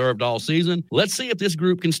they've deserved all season. Let's see if this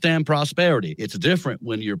group can stand prosperity. It's different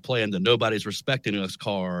when you're playing the nobody's respecting us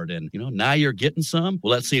card, and now you're getting some.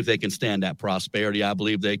 Well, let's see if they can stand that prosperity. I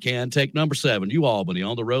believe they can. Take number 7, Albany,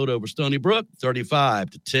 on the road over Stony Brook,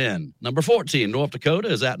 35-10. Number 14, North Dakota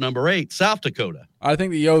is at number 8, South Dakota. I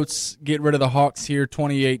think the Yotes get rid of the Hawks here,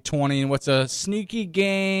 28-20, and what's a sneaky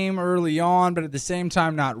game early on, but at the same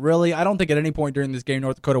time, not really. I don't think at any point during this game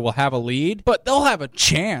North Dakota will have a lead, but they'll have a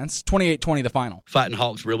chance. 28-20 the final. Fighting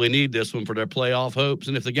Hawks really need this one for their playoff hopes,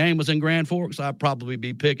 and if the game was in Grand Forks, I'd probably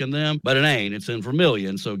be picking them, but it ain't. It's in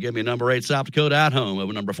Vermillion, so give me number 8, South Dakota, at home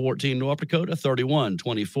over number 14, North Dakota,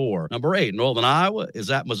 31-24. Number 8, Northern Iowa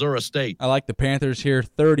is at Missouri State. I like the Panthers here,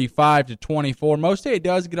 35-24. Most State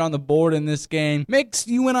does get on the board in this game. Makes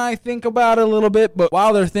you and I think about it a little bit, but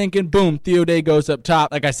while they're thinking, boom, Theo Day goes up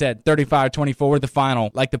top. Like I said, 35-24 the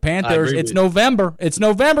final. Like the Panthers, it's November. It's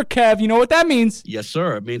November, Kev. You know what that means? Yes,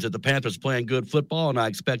 sir. It means that the Panthers playing good football, and I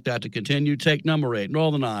expect that to continue. Take number 8,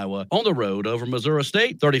 Northern Iowa, on the road over Missouri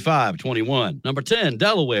State, 35-21. Number 10,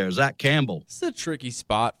 Delaware, Zach Campbell. It's a tricky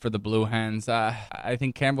spot for the Blue Hens. I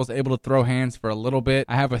think Campbell's able to throw hands for a little bit.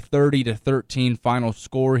 I have a 30-13 final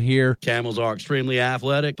score here. Camels are extremely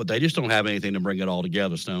athletic, but they just don't have anything to bring it all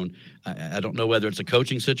together, Stone. I don't know whether it's a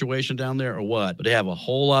coaching situation down there or what, but they have a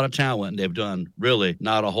whole lot of talent, and they've done really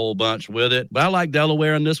not a whole bunch with it. But I like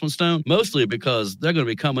Delaware in this one, Stone, mostly because they're going to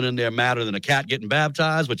be coming in there madder than a cat getting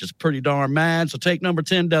baptized, which is pretty darn mad. So take number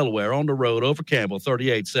 10, Delaware, on the road over Campbell,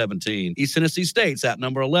 38-17. East Tennessee State's at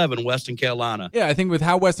number 11, Western Carolina. Yeah, I think with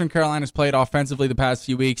how Western Carolina's played offensively the past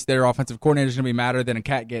few weeks, their offensive coordinator's going to be madder than a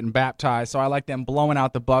cat getting baptized. So I like them blowing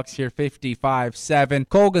out the Bucks here, 55-7.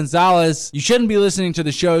 Cole Gonzalez, you shouldn't be listening to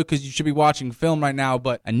the show because you should be watching film right now,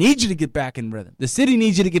 but I need you to get back in rhythm. The city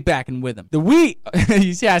needs you to get back in rhythm.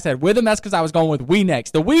 You see how I said rhythm? That's because I was going with we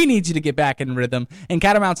next. The we needs you to get back in rhythm, and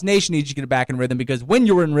Catamounts Nation needs you to get back in rhythm because when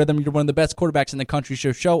you're in rhythm, you're one of the best quarterbacks in the country.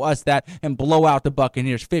 So show us that and blow out the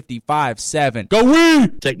Buccaneers, 55-7. Go we!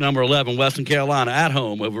 Take number 11, Western Carolina, at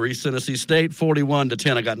home over East Tennessee State,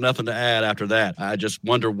 41-10. I got nothing to add after that. I just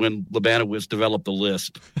wonder when Labanowitz developed the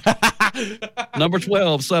lisp. Number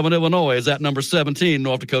 12, Southern Illinois, is at number 17,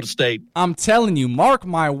 North Dakota State. I'm telling you, mark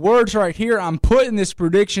my words right here. I'm putting this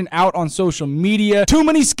prediction out on social media. Too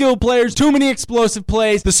many skilled players, too many explosive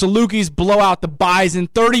plays. The Salukis blow out the Bison,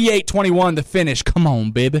 38-21 the finish. Come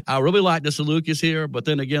on, baby. I really like the Salukis here, but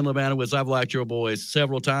then again, Labanowitz, I've liked your boys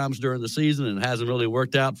several times during the season and it hasn't really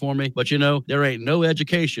worked out for me. But there ain't no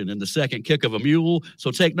education in the second kick of a mule.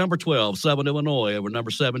 So take number 12, Southern Illinois, over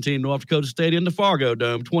number 17, North Dakota State in the Fargo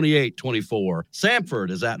Dome, 28-24.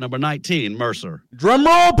 Samford is at number 19, Mercer. Drum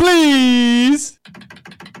roll, please.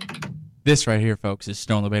 This right here, folks, is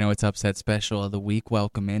Stone Labanowitz Upset Special of the Week.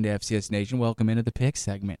 Welcome into FCS Nation. Welcome into the pick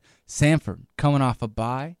segment. Samford coming off a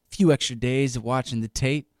bye. Few extra days of watching the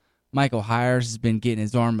tape. Michael Hires has been getting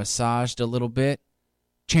his arm massaged a little bit.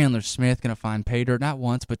 Chandler Smith going to find pay dirt not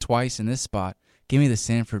once but twice in this spot. Give me the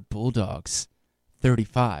Samford Bulldogs,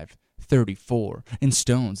 35-34 in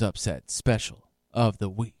Stone's Upset Special of the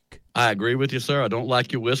Week. I agree with you, sir. I don't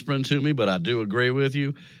like you whispering to me, but I do agree with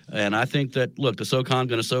you. And I think that, look, the SoCon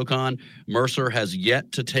going to SoCon. Mercer has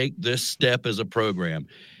yet to take this step as a program.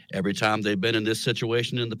 Every time they've been in this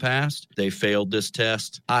situation in the past, they failed this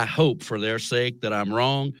test. I hope for their sake that I'm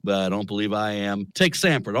wrong, but I don't believe I am. Take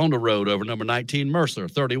Sanford on the road over number 19 Mercer,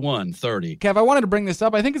 31-30. Kev, I wanted to bring this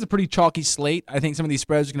up. I think it's a pretty chalky slate. I think some of these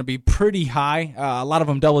spreads are going to be pretty high, a lot of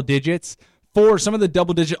them double digits. For some of the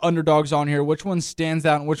double-digit underdogs on here, which one stands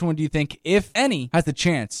out and which one do you think, if any, has the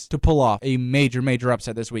chance to pull off a major, major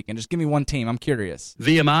upset this weekend? Just give me one team. I'm curious.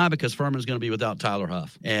 VMI, because Furman's going to be without Tyler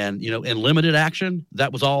Huff. And, in limited action,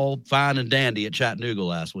 that was all fine and dandy at Chattanooga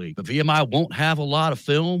last week. But VMI won't have a lot of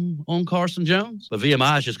film on Carson Jones. But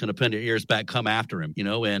VMI is just going to pin their ears back, come after him,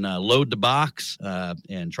 and load the box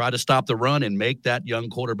and try to stop the run and make that young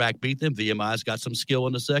quarterback beat them. VMI's got some skill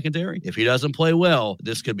in the secondary. If he doesn't play well,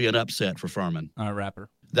 this could be an upset for Furman. All right, Rapper.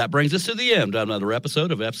 That brings us to the end of another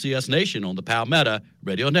episode of FCS Nation on the Palmetto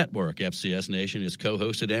Radio Network. FCS Nation is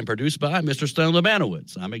co-hosted and produced by Mr. Stone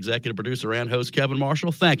Lebanowitz. I'm executive producer and host Kevin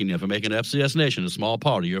Marshall, thanking you for making FCS Nation a small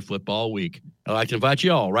part of your football week. I'd like to invite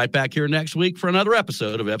you all right back here next week for another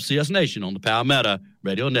episode of FCS Nation on the Palmetto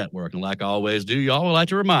Radio Network. And like I always do, y'all, I'd like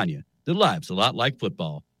to remind you that life's a lot like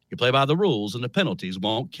football. You play by the rules and the penalties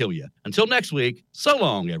won't kill you. Until next week, so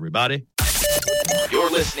long, everybody. You're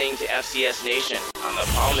listening to FCS Nation on the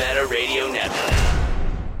Palmetto Radio Network.